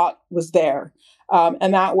had thought was there.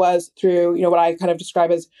 And that was through, what I kind of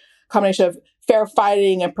describe as a combination of fair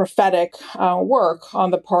fighting and prophetic work on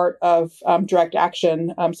the part of direct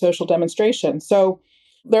action social demonstration. So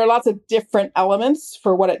there are lots of different elements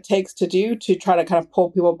for what it takes to do to try to kind of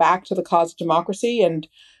pull people back to the cause of democracy and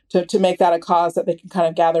to make that a cause that they can kind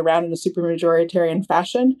of gather around in a supermajoritarian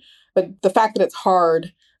fashion. But the fact that it's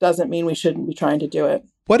hard doesn't mean we shouldn't be trying to do it.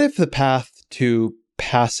 What if the path to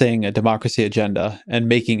passing a democracy agenda and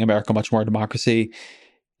making America much more democracy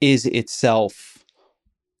is itself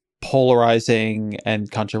polarizing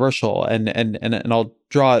and controversial. And I'll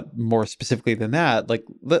draw it more specifically than that. Like,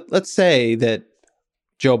 let's say that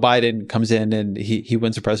Joe Biden comes in and he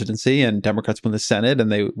wins the presidency and Democrats win the Senate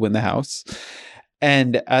and they win the House.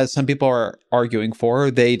 And as some people are arguing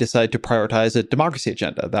for, they decide to prioritize a democracy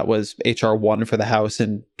agenda. That was HR 1 for the House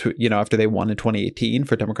and, after they won in 2018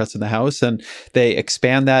 for Democrats in the House. And they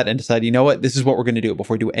expand that and decide, you know what, this is what we're going to do.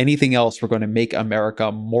 Before we do anything else, we're going to make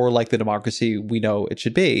America more like the democracy we know it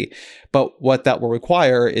should be. But what that will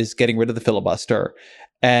require is getting rid of the filibuster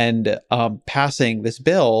and passing this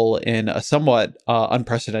bill in a somewhat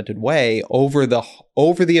unprecedented way over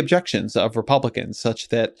the objections of Republicans, such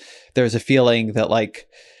that there's a feeling that like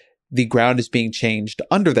the ground is being changed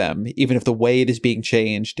under them, even if the way it is being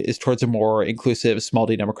changed is towards a more inclusive, small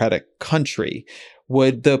d democratic country.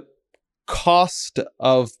 Would the cost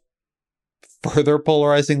of further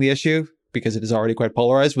polarizing the issue, because it is already quite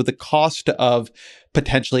polarized, would the cost of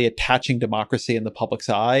potentially attaching democracy in the public's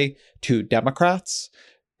eye to Democrats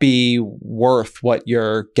be worth what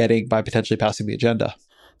you're getting by potentially passing the agenda?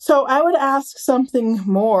 So I would ask something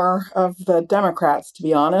more of the Democrats, to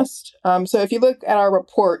be honest. So if you look at our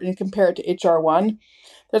report and compare it to HR 1,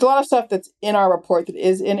 there's a lot of stuff that's in our report that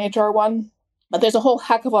is in HR 1, but there's a whole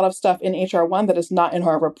heck of a lot of stuff in HR 1 that is not in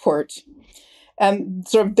our report. And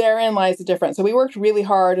sort of therein lies the difference. So we worked really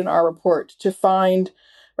hard in our report to find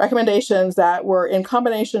recommendations that were in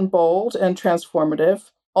combination bold and transformative,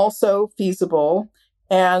 also feasible,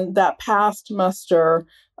 and that passed muster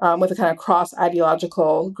with a kind of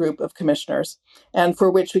cross-ideological group of commissioners, and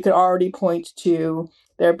for which we could already point to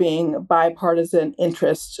there being bipartisan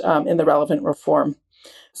interest in the relevant reform.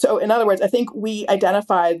 So in other words, I think we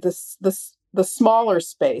identified the smaller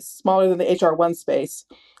space, smaller than the HR 1 space,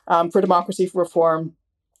 for democracy reform,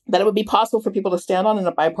 that it would be possible for people to stand on in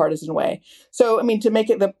a bipartisan way. So, I mean, to make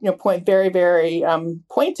it the point very, very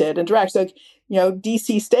pointed and direct, so,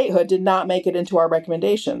 DC statehood did not make it into our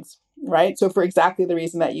recommendations, right? So for exactly the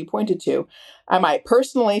reason that you pointed to. I might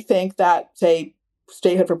personally think that, say,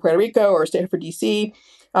 statehood for Puerto Rico or statehood for DC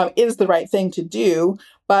is the right thing to do.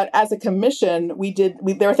 But as a commission,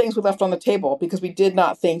 there are things we left on the table because we did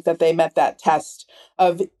not think that they met that test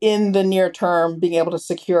of, in the near term, being able to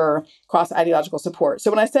secure cross-ideological support. So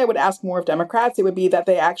when I say I would ask more of Democrats, it would be that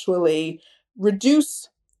they actually reduce,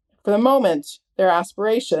 for the moment, their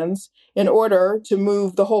aspirations in order to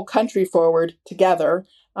move the whole country forward together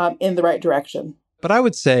in the right direction. But I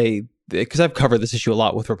would say, because I've covered this issue a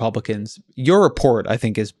lot with Republicans, your report, I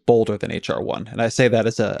think, is bolder than HR 1. And I say that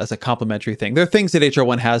as a complimentary thing. There are things that HR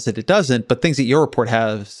 1 has that it doesn't, but things that your report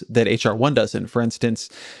has that HR 1 doesn't. For instance,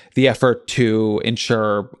 the effort to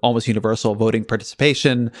ensure almost universal voting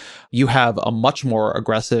participation. You have a much more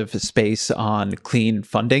aggressive space on clean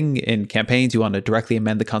funding in campaigns. You want to directly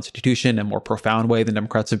amend the Constitution in a more profound way than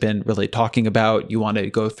Democrats have been really talking about. You want to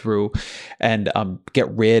go through and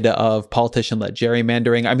get rid of politician-led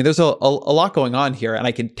gerrymandering. I mean, there's a lot going on here. And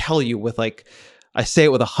I can tell you I say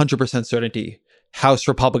it with 100% certainty, House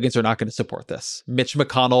Republicans are not going to support this. Mitch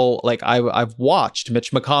McConnell, I've watched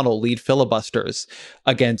Mitch McConnell lead filibusters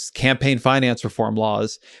against campaign finance reform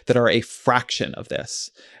laws that are a fraction of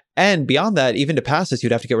this. And beyond that, even to pass this,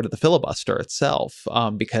 you'd have to get rid of the filibuster itself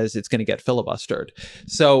because it's going to get filibustered.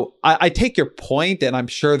 So I take your point, and I'm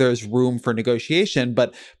sure there's room for negotiation,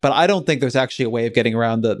 but I don't think there's actually a way of getting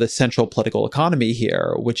around the central political economy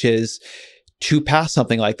here, which is, to pass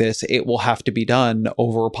something like this, it will have to be done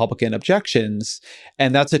over Republican objections.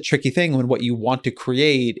 And that's a tricky thing when what you want to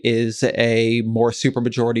create is a more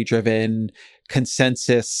supermajority driven,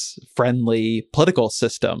 consensus-friendly political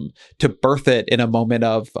system to birth it in a moment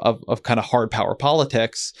of kind of hard power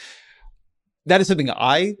politics. That is something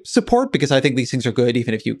I support because I think these things are good,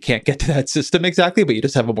 even if you can't get to that system exactly, but you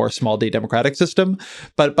just have a more small d democratic system.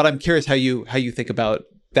 But I'm curious how you think about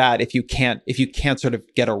that if you can't sort of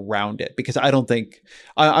get around it, because I don't think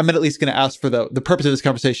I'm at least going to ask for the purpose of this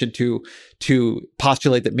conversation to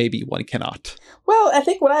postulate that maybe one cannot. Well, I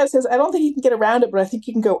think what I would say is I don't think you can get around it, but I think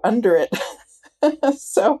you can go under it.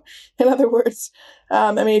 So, in other words,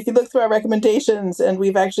 if you look through our recommendations, and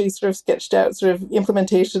we've actually sort of sketched out sort of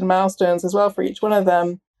implementation milestones as well for each one of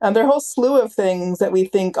them, there are a whole slew of things that we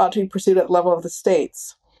think ought to be pursued at the level of the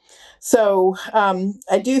states. So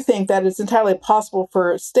I do think that it's entirely possible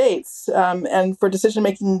for states and for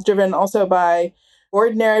decision-making driven also by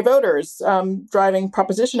ordinary voters driving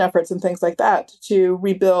proposition efforts and things like that to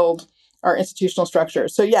rebuild our institutional structure.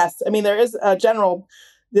 So yes, there is a general,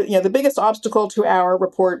 the biggest obstacle to our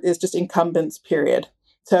report is just incumbents, period.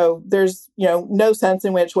 So there's, no sense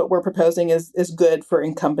in which what we're proposing is good for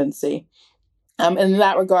incumbency. In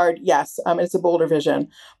that regard, yes, it's a bolder vision.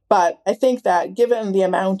 But I think that given the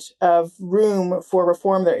amount of room for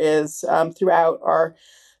reform there is throughout our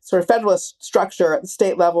sort of federalist structure at the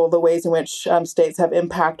state level, the ways in which states have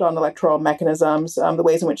impact on electoral mechanisms, the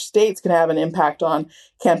ways in which states can have an impact on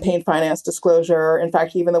campaign finance disclosure, in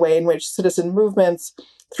fact, even the way in which citizen movements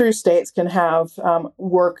through states can have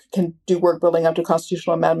can do work building up to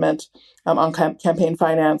constitutional amendment on campaign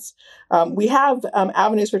finance. We have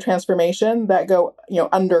avenues for transformation that go,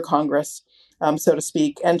 under Congress, so to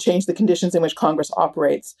speak, and change the conditions in which Congress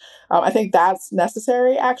operates. I think that's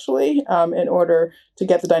necessary, actually, in order to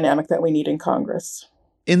get the dynamic that we need in Congress.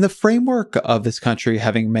 In the framework of this country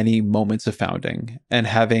having many moments of founding and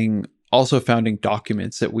having also founding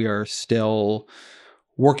documents that we are still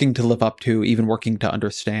working to live up to, even working to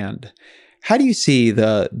understand, how do you see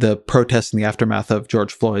the protests in the aftermath of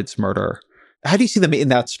George Floyd's murder? How do you see them in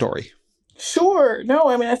that story? Sure. No,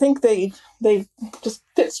 I mean, I think they just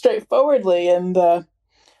fit straightforwardly in the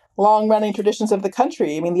long-running traditions of the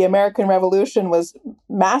country. I mean, the American Revolution was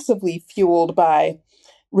massively fueled by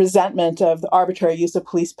resentment of the arbitrary use of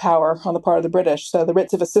police power on the part of the British. So the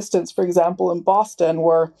writs of assistance, for example, in Boston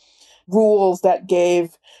were rules that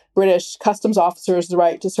gave British customs officers the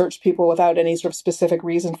right to search people without any sort of specific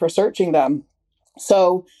reason for searching them.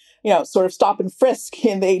 So, sort of stop and frisk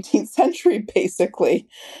in the 18th century, basically.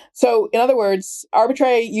 So, in other words,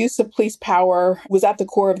 arbitrary use of police power was at the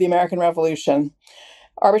core of the American Revolution.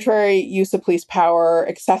 Arbitrary use of police power,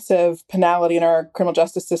 excessive penalty in our criminal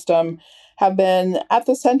justice system have been at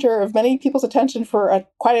the center of many people's attention for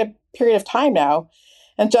quite a period of time now.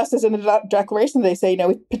 And just as in the Declaration, they say,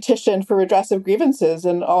 we petitioned for redress of grievances,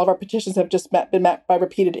 and all of our petitions have just been met by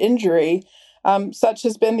repeated injury. Such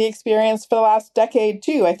has been the experience for the last decade,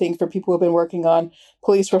 too, I think, for people who have been working on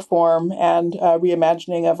police reform and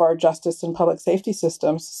reimagining of our justice and public safety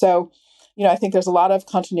systems. So, I think there's a lot of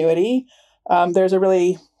continuity. There's a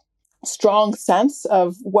really strong sense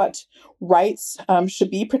of what rights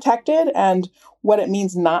should be protected and what it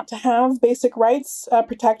means not to have basic rights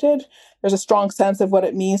protected. There's a strong sense of what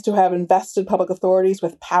it means to have invested public authorities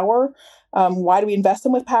with power. Why do we invest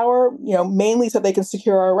them with power? Mainly so they can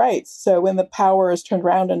secure our rights. So when the power is turned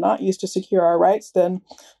around and not used to secure our rights, then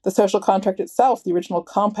the social contract itself, the original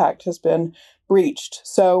compact, has been breached.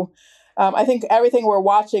 So I think everything we're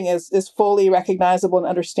watching is fully recognizable and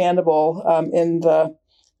understandable in the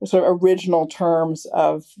sort of original terms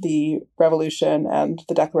of the Revolution and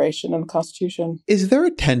the Declaration and the Constitution. Is there a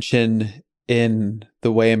tension in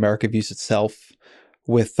the way America views itself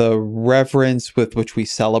with the reverence with which we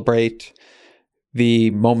celebrate the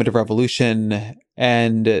moment of revolution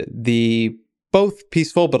and the both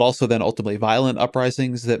peaceful but also then ultimately violent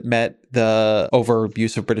uprisings that met the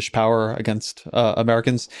overuse of British power against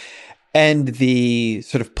Americans, and the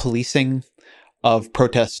sort of policing of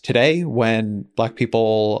protests today when Black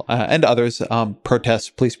people and others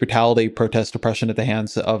protest police brutality, protest oppression at the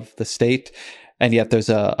hands of the state. And yet there's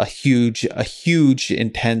a huge,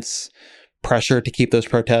 intense pressure to keep those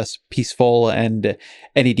protests peaceful, and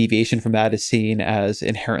any deviation from that is seen as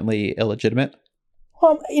inherently illegitimate?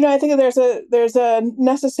 Well, I think there's a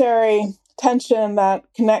necessary tension that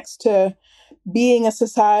connects to being a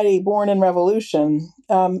society born in revolution.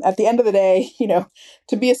 At the end of the day,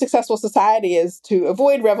 to be a successful society is to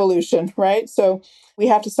avoid revolution, right? So we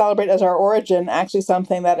have to celebrate as our origin actually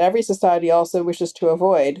something that every society also wishes to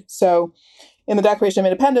avoid. So in the Declaration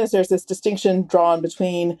of Independence, there's this distinction drawn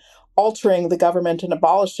between altering the government and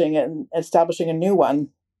abolishing it and establishing a new one.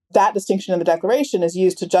 That distinction in the Declaration is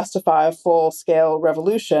used to justify a full-scale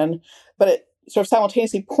revolution, but it sort of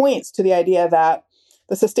simultaneously points to the idea that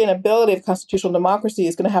the sustainability of constitutional democracy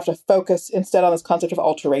is going to have to focus instead on this concept of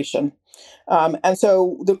alteration. And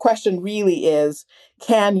so the question really is,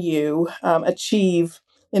 can you achieve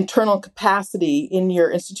internal capacity in your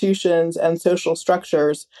institutions and social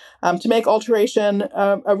structures to make alteration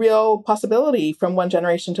a real possibility from one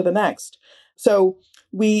generation to the next? So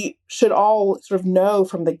we should all sort of know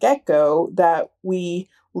from the get-go that we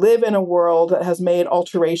live in a world that has made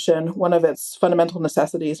alteration one of its fundamental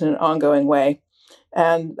necessities in an ongoing way.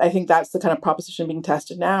 And I think that's the kind of proposition being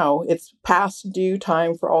tested now. It's past due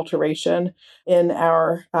time for alteration in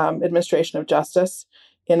our administration of justice,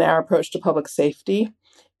 in our approach to public safety.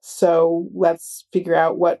 So let's figure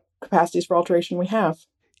out what capacities for alteration we have.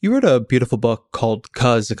 You wrote a beautiful book called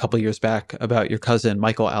Cuz a couple of years back about your cousin,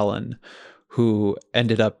 Michael Allen, who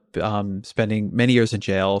ended up spending many years in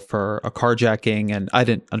jail for a carjacking. And I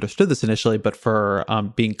didn't understood this initially, but for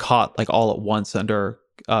being caught like all at once under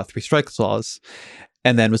 3 strikes laws.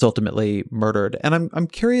 and then was ultimately murdered. And I'm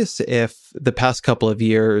curious if the past couple of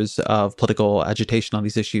years of political agitation on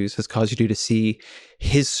these issues has caused you to see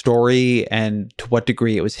his story, and to what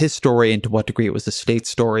degree it was his story and to what degree it was the state's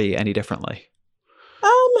story any differently.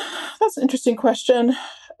 That's an interesting question.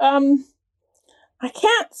 I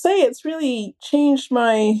can't say it's really changed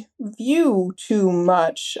my view too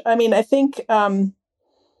much. I mean, I think,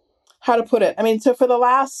 how to put it? I mean, so for the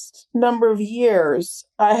last number of years,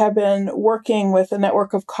 I have been working with a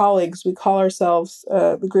network of colleagues. We call ourselves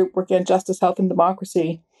the group working on justice, health, and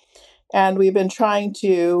democracy. And we've been trying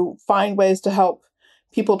to find ways to help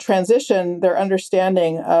people transition their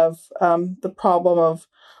understanding of the problem of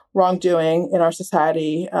wrongdoing in our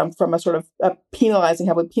society from a sort of a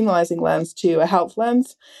heavily penalizing lens to a health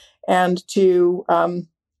lens, and to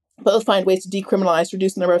both find ways to decriminalize,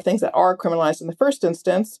 reduce the number of things that are criminalized in the first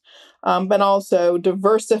instance, but also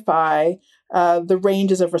diversify the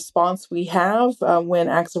ranges of response we have when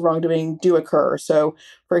acts of wrongdoing do occur. So,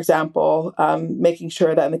 for example, making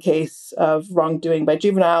sure that in the case of wrongdoing by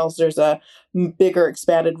juveniles, there's a bigger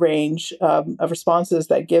expanded range of responses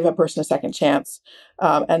that give a person a second chance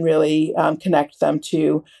and really connect them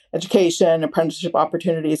to education, apprenticeship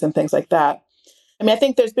opportunities, and things like that. I mean, I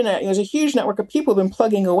think there's a huge network of people who've been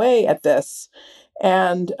plugging away at this.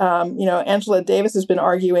 And, Angela Davis has been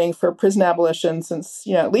arguing for prison abolition since,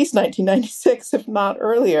 at least 1996, if not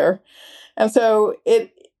earlier. And so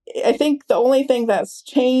I think the only thing that's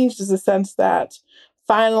changed is the sense that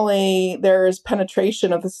finally there's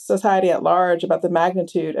penetration of the society at large about the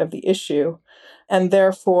magnitude of the issue, and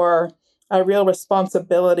therefore a real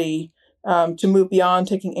responsibility to move beyond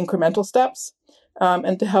taking incremental steps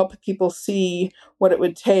and to help people see what it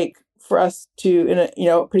would take for us to, in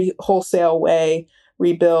a pretty wholesale way,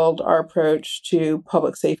 rebuild our approach to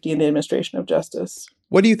public safety and the administration of justice.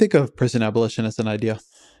 What do you think of prison abolition as an idea?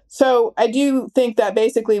 So I do think that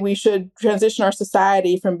basically we should transition our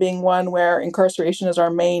society from being one where incarceration is our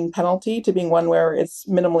main penalty to being one where it's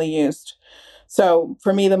minimally used. So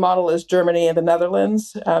for me, the model is Germany and the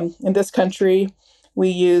Netherlands. In this country, we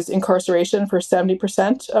use incarceration for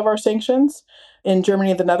 70% of our sanctions. In Germany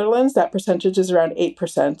and the Netherlands, that percentage is around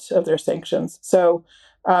 8% of their sanctions. So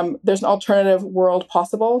there's an alternative world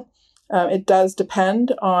possible. It does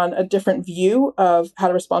depend on a different view of how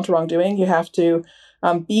to respond to wrongdoing. You have to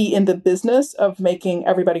be in the business of making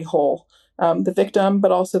everybody whole, the victim,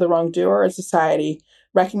 but also the wrongdoer and society,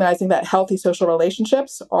 recognizing that healthy social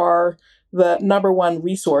relationships are the number one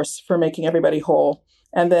resource for making everybody whole.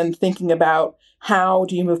 And then thinking about how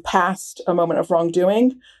do you move past a moment of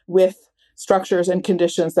wrongdoing with structures and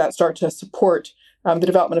conditions that start to support the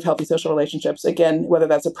development of healthy social relationships. Again, whether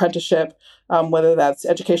that's apprenticeship, whether that's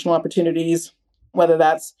educational opportunities, whether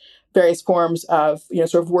that's various forms of,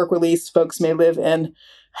 sort of work release. Folks may live in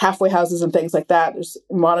halfway houses and things like that. There's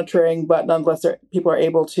monitoring, but nonetheless, people are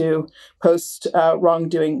able to post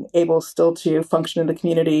wrongdoing, able still to function in the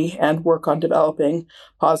community and work on developing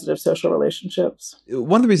positive social relationships.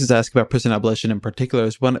 One of the reasons I ask about prison abolition in particular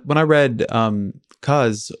is when I read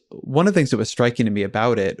Cause, one of the things that was striking to me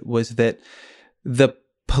about it was that the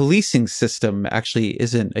policing system actually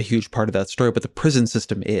isn't a huge part of that story, but the prison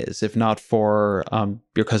system is. If not for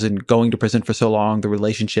your cousin going to prison for so long, the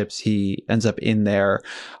relationships he ends up in there,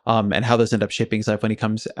 and how those end up shaping his life when he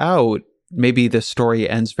comes out, maybe the story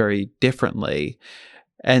ends very differently.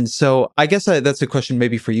 And so I guess that's a question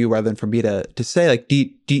maybe for you rather than for me to say, like,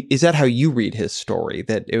 is that how you read his story?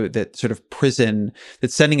 That sort of prison,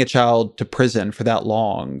 that sending a child to prison for that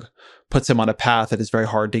long puts him on a path that is very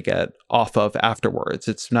hard to get off of afterwards.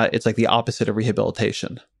 It's like the opposite of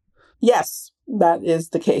rehabilitation. Yes, that is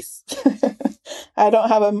the case. I don't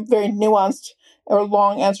have a very nuanced or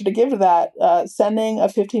long answer to give to that. Sending a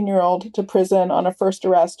 15-year-old to prison on a first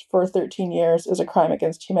arrest for 13 years is a crime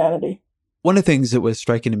against humanity. One of the things that was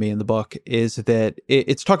striking to me in the book is that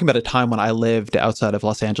it's talking about a time when I lived outside of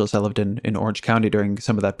Los Angeles. I lived in Orange County during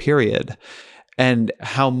some of that period, and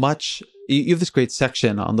how much you have this great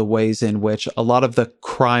section on the ways in which a lot of the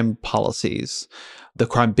crime policies, the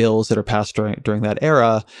crime bills that are passed during that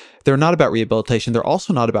era, they're not about rehabilitation. They're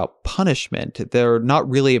also not about punishment. They're not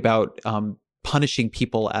really about punishing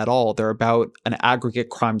people at all. They're about an aggregate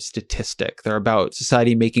crime statistic. They're about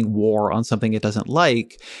society making war on something it doesn't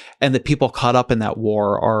like, and the people caught up in that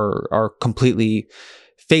war are completely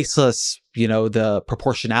faceless. The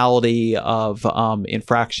proportionality of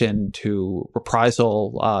infraction to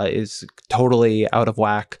reprisal is totally out of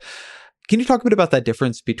whack. Can you talk a bit about that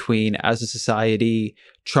difference between, as a society,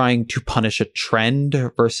 trying to punish a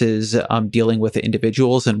trend versus dealing with the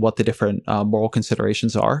individuals and what the different moral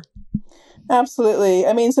considerations are? Absolutely.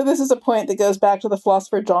 I mean, so this is a point that goes back to the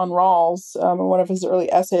philosopher John Rawls in one of his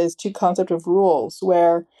early essays, Two Concept of Rules,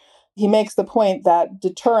 where he makes the point that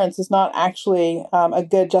deterrence is not actually a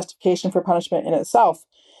good justification for punishment in itself.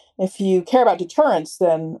 If you care about deterrence,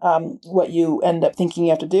 then what you end up thinking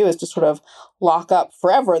you have to do is just sort of lock up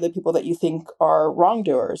forever the people that you think are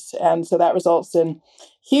wrongdoers. And so that results in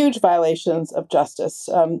huge violations of justice.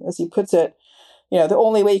 As he puts it, the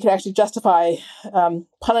only way you can actually justify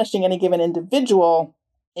punishing any given individual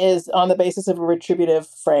is on the basis of a retributive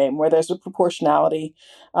frame where there's a proportionality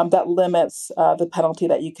that limits the penalty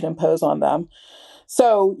that you can impose on them.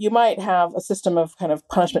 So you might have a system of kind of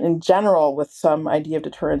punishment in general with some idea of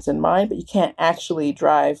deterrence in mind, but you can't actually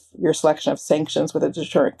drive your selection of sanctions with a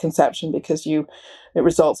deterrent conception because it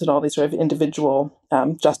results in all these sort of individual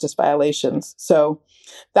justice violations. So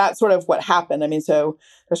that's sort of what happened. I mean, so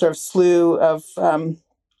there's sort of slew of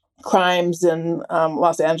crimes in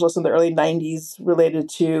Los Angeles in the early 90s related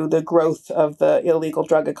to the growth of the illegal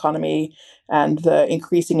drug economy and the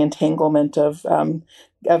increasing entanglement of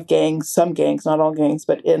gangs, some gangs, not all gangs,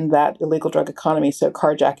 but in that illegal drug economy. So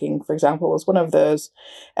carjacking, for example, was one of those.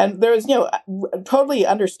 And there was, totally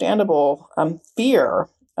understandable fear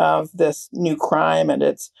of this new crime and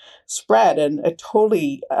its spread, and a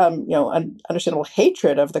totally, understandable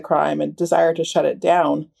hatred of the crime and desire to shut it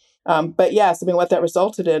down. But yes, I mean, what that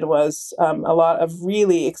resulted in was a lot of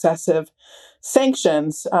really excessive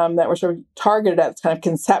sanctions that were sort of targeted at the kind of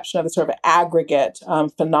conception of the sort of aggregate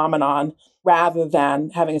phenomenon, rather than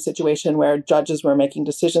having a situation where judges were making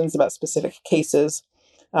decisions about specific cases,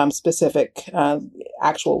 specific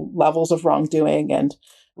actual levels of wrongdoing and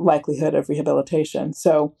likelihood of rehabilitation.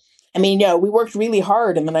 So, I mean, we worked really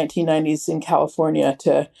hard in the 1990s in California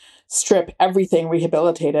to strip everything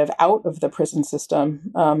rehabilitative out of the prison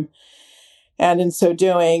system. And in so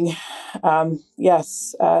doing,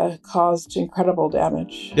 caused incredible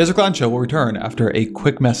damage. The Ezra Klein Show will return after a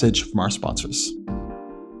quick message from our sponsors.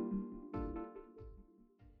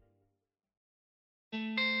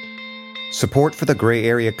 Support for the gray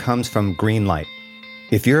area comes from Greenlight.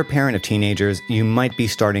 If you're a parent of teenagers, you might be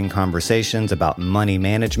starting conversations about money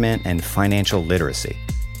management and financial literacy.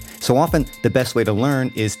 So often, the best way to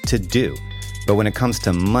learn is to do. But when it comes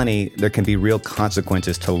to money, there can be real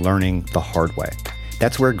consequences to learning the hard way.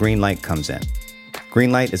 That's where Greenlight comes in.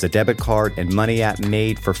 Greenlight is a debit card and money app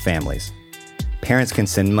made for families. Parents can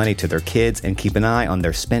send money to their kids and keep an eye on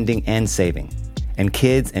their spending and saving. And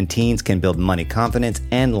kids and teens can build money confidence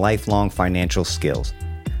and lifelong financial skills.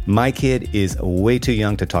 My kid is way too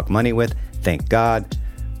young to talk money with, thank God,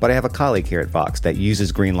 but I have a colleague here at Vox that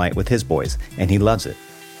uses Greenlight with his boys, and he loves it.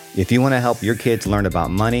 If you want to help your kids learn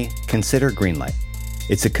about money, consider Greenlight.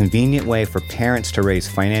 It's a convenient way for parents to raise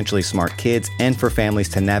financially smart kids and for families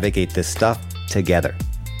to navigate this stuff together.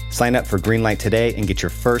 Sign up for Greenlight today and get your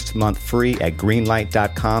first month free at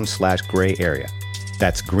greenlight.com/gray area.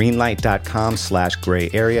 That's greenlight.com/gray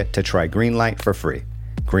area to try Greenlight for free.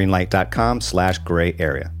 Greenlight.com/gray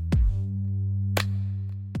area.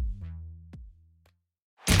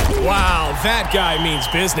 Wow, that guy means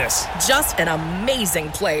business. Just an amazing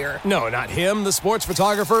player. No, not him, the sports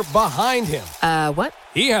photographer behind him. What?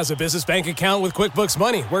 He has a business bank account with QuickBooks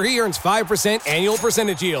Money where he earns 5% annual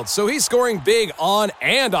percentage yield, so he's scoring big on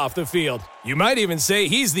and off the field. You might even say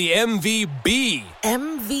he's the MVB.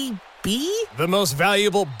 MVP? The most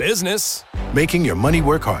valuable business. Making your money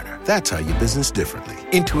work harder. That's how you business differently.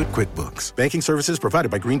 Intuit QuickBooks. Banking services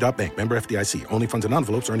provided by Green Dot Bank. Member FDIC. Only funds and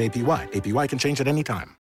envelopes earn APY. APY can change at any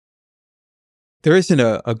time. There isn't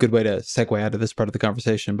a good way to segue out of this part of the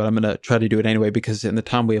conversation, but I'm going to try to do it anyway, because in the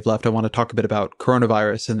time we have left, I want to talk a bit about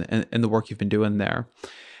coronavirus and the work you've been doing there.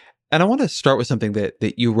 And I want to start with something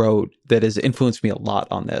that you wrote that has influenced me a lot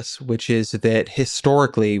on this, which is that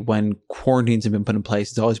historically, when quarantines have been put in place,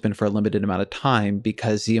 it's always been for a limited amount of time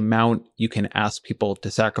because the amount you can ask people to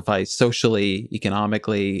sacrifice socially,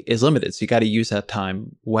 economically is limited. So you got to use that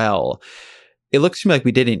time well. It looks to me like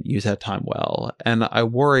we didn't use that time well. And I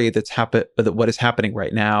worry that what is happening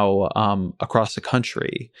right now across the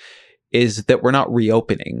country is that we're not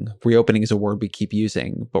reopening. Reopening is a word we keep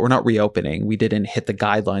using, but we're not reopening. We didn't hit the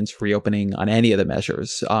guidelines for reopening on any of the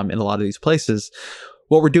measures in a lot of these places.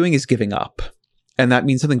 What we're doing is giving up. And that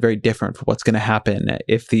means something very different for what's going to happen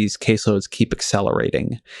if these caseloads keep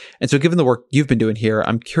accelerating. And so given the work you've been doing here,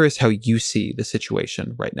 I'm curious how you see the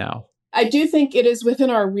situation right now. I do think it is within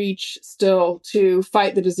our reach still to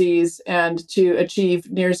fight the disease and to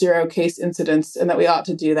achieve near zero case incidence, and that we ought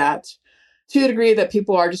to do that. To the degree that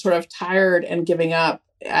people are just sort of tired and giving up,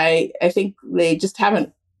 I think they just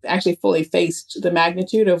haven't actually fully faced the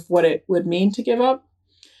magnitude of what it would mean to give up.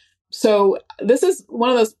 So this is one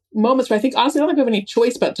of those moments where I think, honestly, I don't think we have any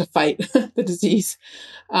choice but to fight the disease.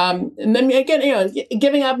 And then again,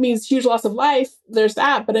 giving up means huge loss of life. There's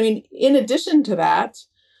that. But I mean, in addition to that,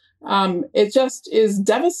 it just is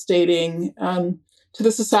devastating to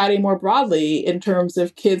the society more broadly in terms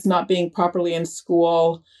of kids not being properly in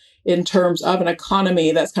school, in terms of an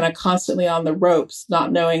economy that's kind of constantly on the ropes,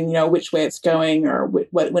 not knowing, which way it's going or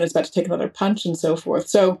when it's about to take another punch and so forth.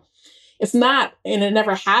 So it's not, and it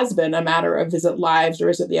never has been, a matter of is it lives or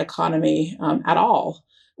is it the economy at all.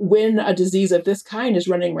 When a disease of this kind is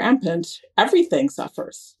running rampant, everything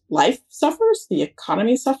suffers. Life suffers, the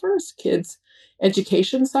economy suffers, kids'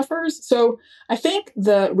 education suffers. So I think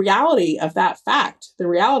the reality of that fact, the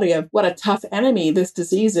reality of what a tough enemy this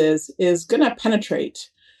disease is going to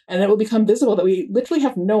penetrate. And it will become visible that we literally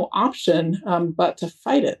have no option but to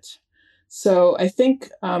fight it. So I think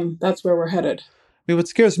that's where we're headed. I mean, what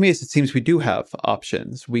scares me is it seems we do have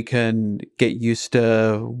options. We can get used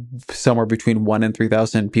to somewhere between 1 and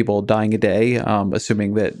 3,000 people dying a day,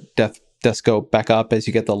 assuming that deaths go back up as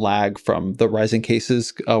you get the lag from the rising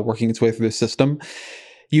cases working its way through the system.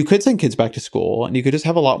 You could send kids back to school and you could just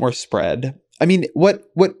have a lot more spread. I mean, what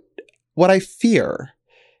I fear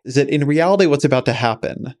is that in reality, what's about to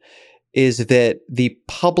happen is that the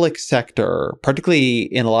public sector, particularly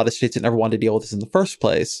in a lot of states that never wanted to deal with this in the first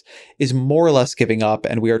place, is more or less giving up,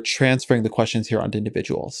 and we are transferring the questions here onto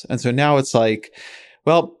individuals. And so now it's like,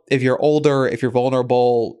 well, if you're older, if you're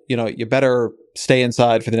vulnerable, you better stay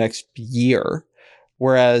inside for the next year.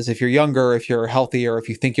 Whereas if you're younger, if you're healthier, if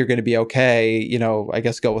you think you're going to be okay, I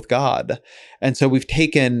guess go with God. And so we've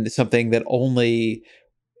taken something that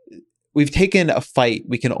we've taken a fight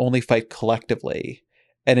we can only fight collectively.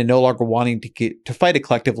 And in no longer wanting to fight it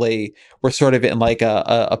collectively, we're sort of in like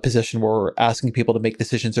a position where we're asking people to make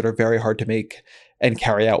decisions that are very hard to make and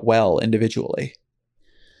carry out well individually.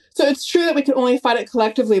 So it's true that we can only fight it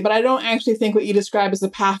collectively, but I don't actually think what you describe is the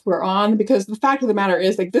path we're on, because the fact of the matter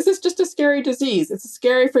is, this is just a scary disease. It's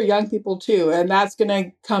scary for young people too, and that's going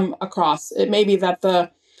to come across. It may be that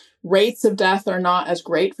the rates of death are not as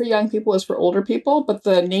great for young people as for older people, but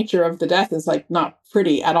the nature of the death is not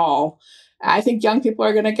pretty at all. I think young people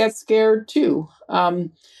are going to get scared too.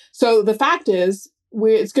 So the fact is,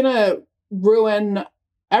 it's going to ruin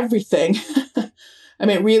everything. I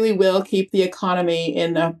mean, it really will keep the economy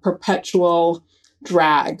in a perpetual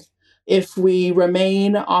drag. If we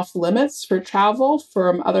remain off limits for travel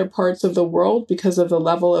from other parts of the world because of the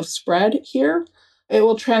level of spread here, it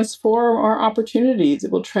will transform our opportunities. It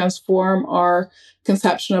will transform our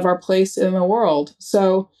conception of our place in the world.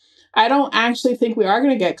 So I don't actually think we are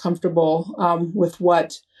going to get comfortable with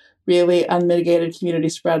what really unmitigated community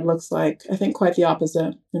spread looks like. I think quite the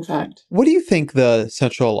opposite, in fact. What do you think the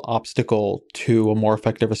central obstacle to a more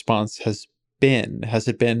effective response has been? Has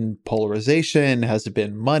it been polarization? Has it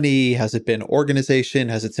been money? Has it been organization?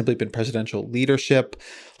 Has it simply been presidential leadership?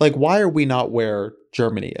 Why are we not where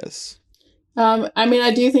Germany is?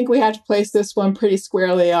 I do think we have to place this one pretty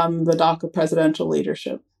squarely on the dock of presidential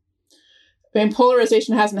leadership.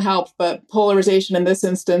 Polarization hasn't helped, but polarization in this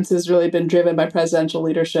instance has really been driven by presidential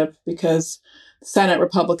leadership, because Senate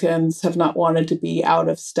Republicans have not wanted to be out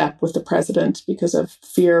of step with the president because of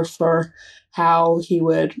fear for how he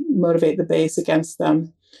would motivate the base against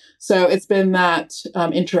them. So it's been that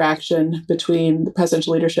interaction between the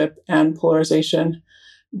presidential leadership and polarization.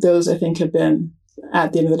 Those, I think, have been,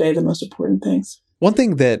 at the end of the day, the most important things. One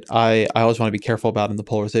thing that I always want to be careful about in the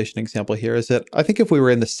polarization example here is that I think if we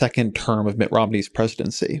were in the second term of Mitt Romney's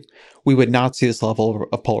presidency, we would not see this level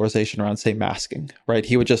of polarization around, say, masking, right?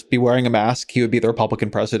 He would just be wearing a mask. He would be the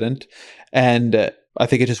Republican president. And I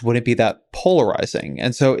think it just wouldn't be that polarizing.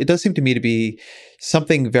 And so it does seem to me to be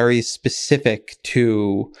something very specific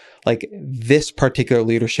to this particular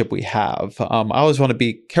leadership we have. I always want to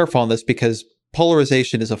be careful on this because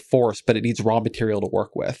polarization is a force, but it needs raw material to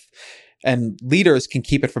work with. And leaders can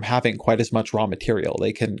keep it from having quite as much raw material.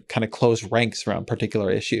 They can kind of close ranks around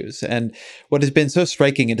particular issues. And what has been so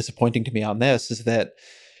striking and disappointing to me on this is that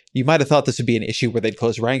you might have thought this would be an issue where they'd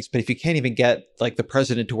close ranks, but if you can't even get the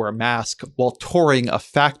president to wear a mask while touring a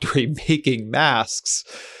factory making masks,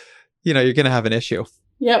 you're going to have an issue.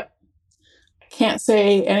 Yep. Can't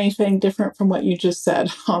say anything different from what you just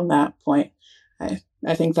said on that point.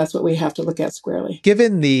 I think that's what we have to look at squarely.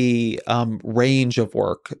 Given the range of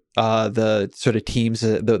work the sort of teams,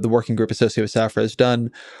 the working group associated with SAFRA has done,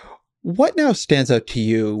 what now stands out to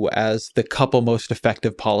you as the couple most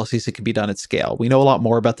effective policies that can be done at scale? We know a lot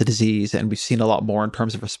more about the disease, and we've seen a lot more in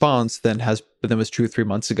terms of response than was true 3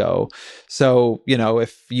 months ago. So,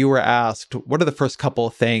 if you were asked, what are the first couple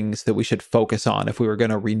of things that we should focus on if we were going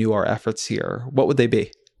to renew our efforts here, what would they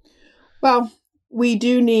be? Well, We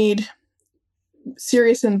do need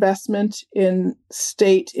serious investment in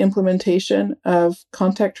state implementation of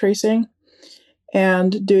contact tracing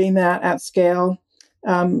and doing that at scale,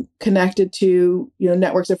 connected to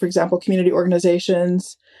networks of, for example, community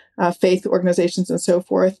organizations, faith organizations, and so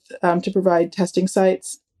forth, to provide testing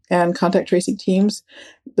sites and contact tracing teams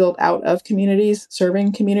built out of communities,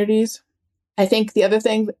 serving communities. I think another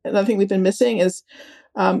thing we've been missing is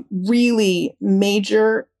really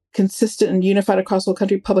major, consistent, and unified across the whole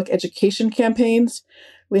country public education campaigns.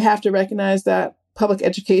 We have to recognize that public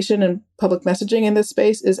education and public messaging in this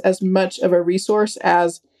space is as much of a resource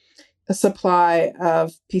as a supply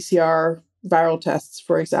of PCR viral tests,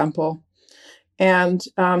 for example. And,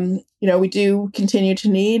 we do continue to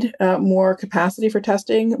need more capacity for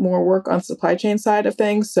testing, more work on supply chain side of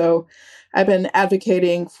things. So I've been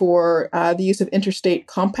advocating for the use of interstate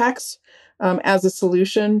compacts as a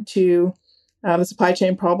solution to the supply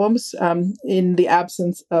chain problems in the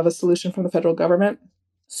absence of a solution from the federal government.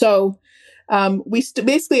 So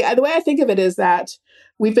basically, the way I think of it is that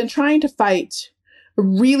we've been trying to fight a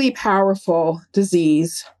really powerful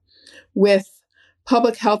disease with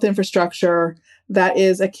public health infrastructure that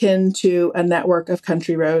is akin to a network of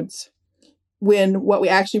country roads, when what we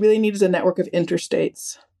actually really need is a network of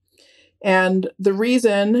interstates. And the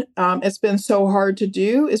reason it's been so hard to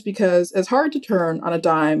do is because it's hard to turn on a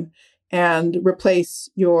dime and replace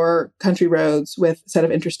your country roads with a set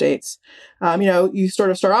of interstates. You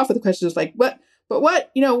sort of start off with the question is like, what? We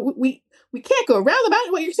can't go around the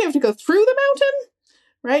mountain. What you're saying, we have to go through the mountain,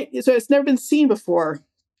 right? So it's never been seen before,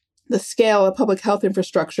 the scale of public health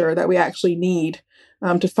infrastructure that we actually need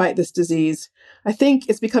to fight this disease. I think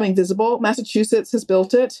it's becoming visible. Massachusetts has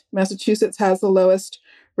built it. Massachusetts has the lowest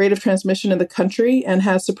rate of transmission in the country and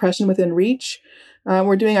has suppression within reach.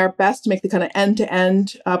 We're doing our best to make the kind of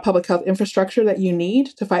end-to-end public health infrastructure that you need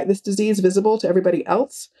to fight this disease visible to everybody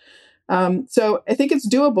else. So I think it's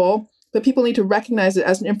doable, but people need to recognize it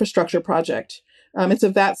as an infrastructure project. It's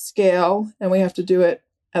of that scale, and we have to do it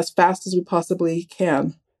as fast as we possibly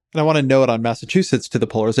can. And I want to note on Massachusetts, to the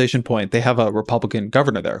polarization point, they have a Republican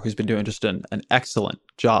governor there who's been doing just an excellent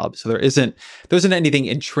job. So there isn't anything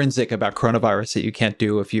intrinsic about coronavirus that you can't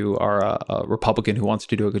do if you are a Republican who wants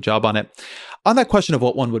to do a good job on it. On that question of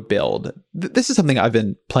what one would build, this is something I've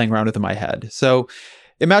been playing around with in my head. So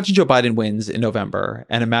imagine Joe Biden wins in November,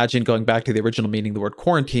 and imagine going back to the original meaning, the word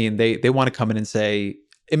quarantine. They want to come in and say,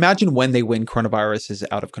 imagine when they win, coronavirus is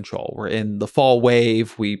out of control. We're in the fall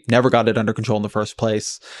wave. We never got it under control in the first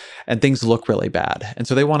place, and things look really bad. And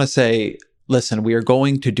so they want to say, listen, we are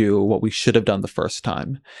going to do what we should have done the first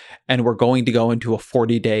time, and we're going to go into a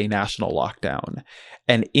 40-day national lockdown.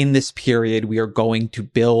 And in this period, we are going to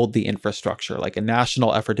build the infrastructure, like a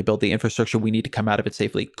national effort to build the infrastructure. We need to come out of it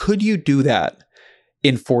safely. Could you do that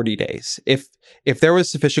in 40 days? If there was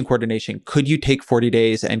sufficient coordination, could you take 40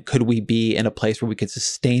 days and could we be in a place where we could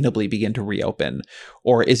sustainably begin to reopen?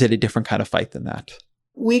 Or is it a different kind of fight than that?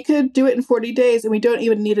 We could do it in 40 days, and we don't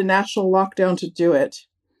even need a national lockdown to do it.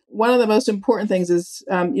 One of the most important things is,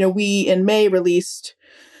 we in May released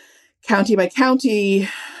county by county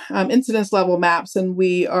incidence level maps, and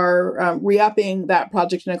we are re-upping that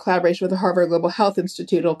project in a collaboration with the Harvard Global Health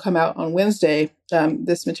Institute. It'll come out on Wednesday,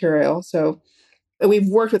 this material. So we've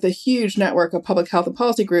worked with a huge network of public health and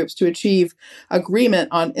policy groups to achieve agreement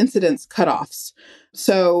on incidence cutoffs.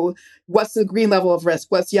 So what's the green level of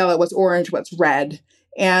risk? What's yellow? What's orange? What's red?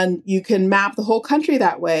 And you can map the whole country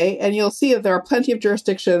that way. And you'll see that there are plenty of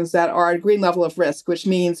jurisdictions that are at green level of risk, which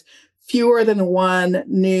means fewer than one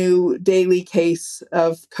new daily case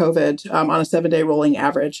of COVID on a 7-day rolling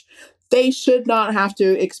average. They should not have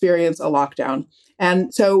to experience a lockdown.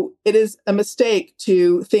 And so it is a mistake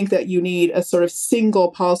to think that you need a sort of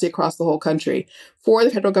single policy across the whole country. For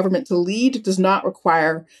the federal government to lead does not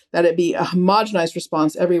require that it be a homogenized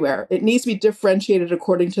response everywhere. It needs to be differentiated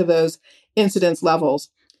according to those incidence levels.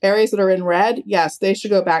 Areas that are in red, yes, they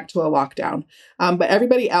should go back to a lockdown. But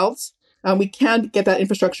everybody else, we can get that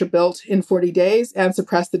infrastructure built in 40 days and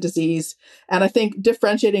suppress the disease. And I think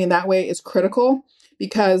differentiating in that way is critical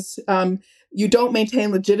because you don't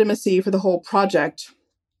maintain legitimacy for the whole project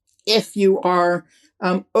if you are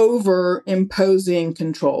over imposing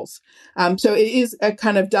controls. So it is a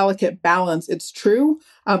kind of delicate balance. It's true,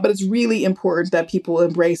 but it's really important that people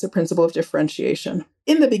embrace a principle of differentiation.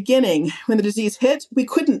 In the beginning, when the disease hit, we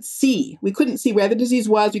couldn't see. We couldn't see where the disease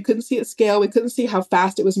was. We couldn't see its scale. We couldn't see how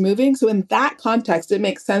fast it was moving. So in that context, it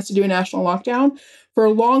makes sense to do a national lockdown for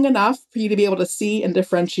long enough for you to be able to see and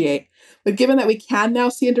differentiate. But given that we can now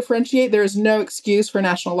see and differentiate, there is no excuse for a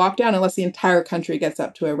national lockdown unless the entire country gets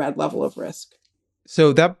up to a red level of risk.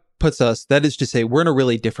 So that puts us, that is to say, we're in a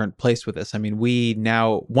really different place with this. I mean,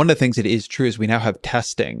 one of the things that is true is we now have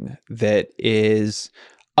testing that is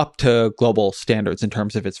up to global standards in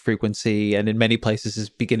terms of its frequency, and in many places is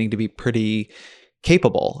beginning to be pretty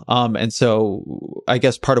capable. And so I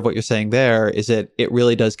guess part of what you're saying there is that it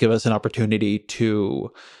really does give us an opportunity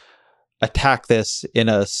to attack this in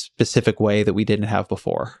a specific way that we didn't have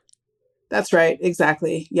before. That's right.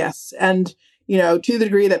 Exactly. Yes. And, to the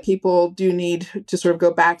degree that people do need to sort of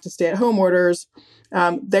go back to stay-at-home orders,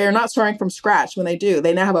 they are not starting from scratch when they do.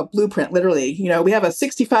 They now have a blueprint, literally. We have a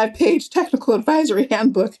 65-page technical advisory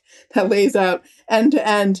handbook that lays out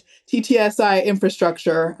end-to-end TTSI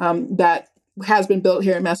infrastructure that has been built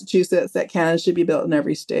here in Massachusetts that can and should be built in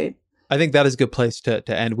every state. I think that is a good place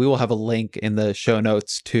to end. We will have a link in the show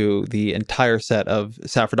notes to the entire set of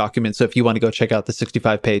SAFR documents. So if you want to go check out the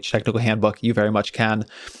 65-page technical handbook, you very much can.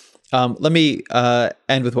 Let me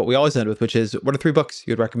end with what we always end with, which is, what are 3 books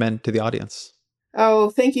you would recommend to the audience? Oh,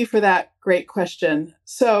 thank you for that great question.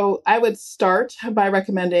 So I would start by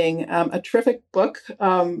recommending a terrific book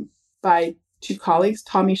by 2 colleagues,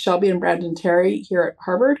 Tommy Shelby and Brandon Terry here at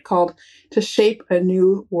Harvard, called To Shape a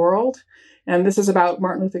New World. And this is about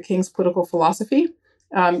Martin Luther King's political philosophy.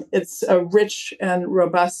 It's a rich and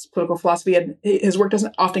robust political philosophy, and his work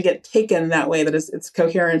doesn't often get taken in that way, that its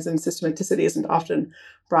coherence and systematicity isn't often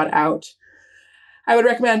brought out. I would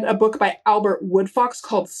recommend a book by Albert Woodfox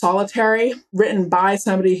called Solitary, written by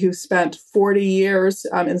somebody who spent 40 years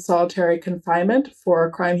in solitary confinement for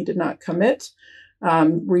a crime he did not commit.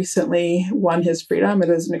 Recently won his freedom. It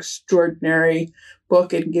is an extraordinary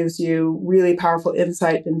book. It gives you really powerful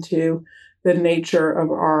insight into the nature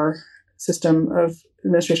of our system of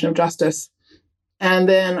administration of justice. And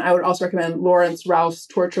then I would also recommend Lawrence Ralph's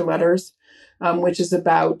Torture Letters, which is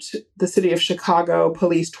about the city of Chicago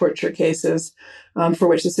police torture cases, for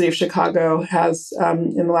which the city of Chicago has,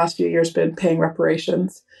 in the last few years, been paying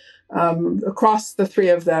reparations. Across the 3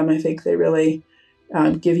 of them, I think they really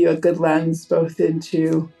give you a good lens both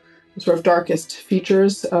into the sort of darkest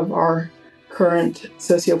features of our current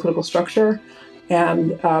socio-political structure,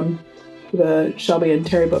 and the Shelby and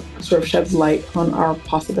Terry book sort of sheds light on our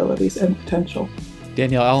possibilities and potential.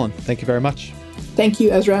 Danielle Allen, thank you very much. Thank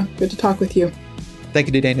you, Ezra. Good to talk with you. Thank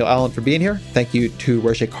you to Danielle Allen for being here. Thank you to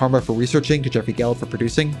Roche Karma for researching, to Jeffrey Geld for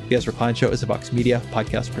producing. The Ezra Klein Show is a Vox Media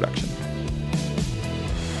podcast production.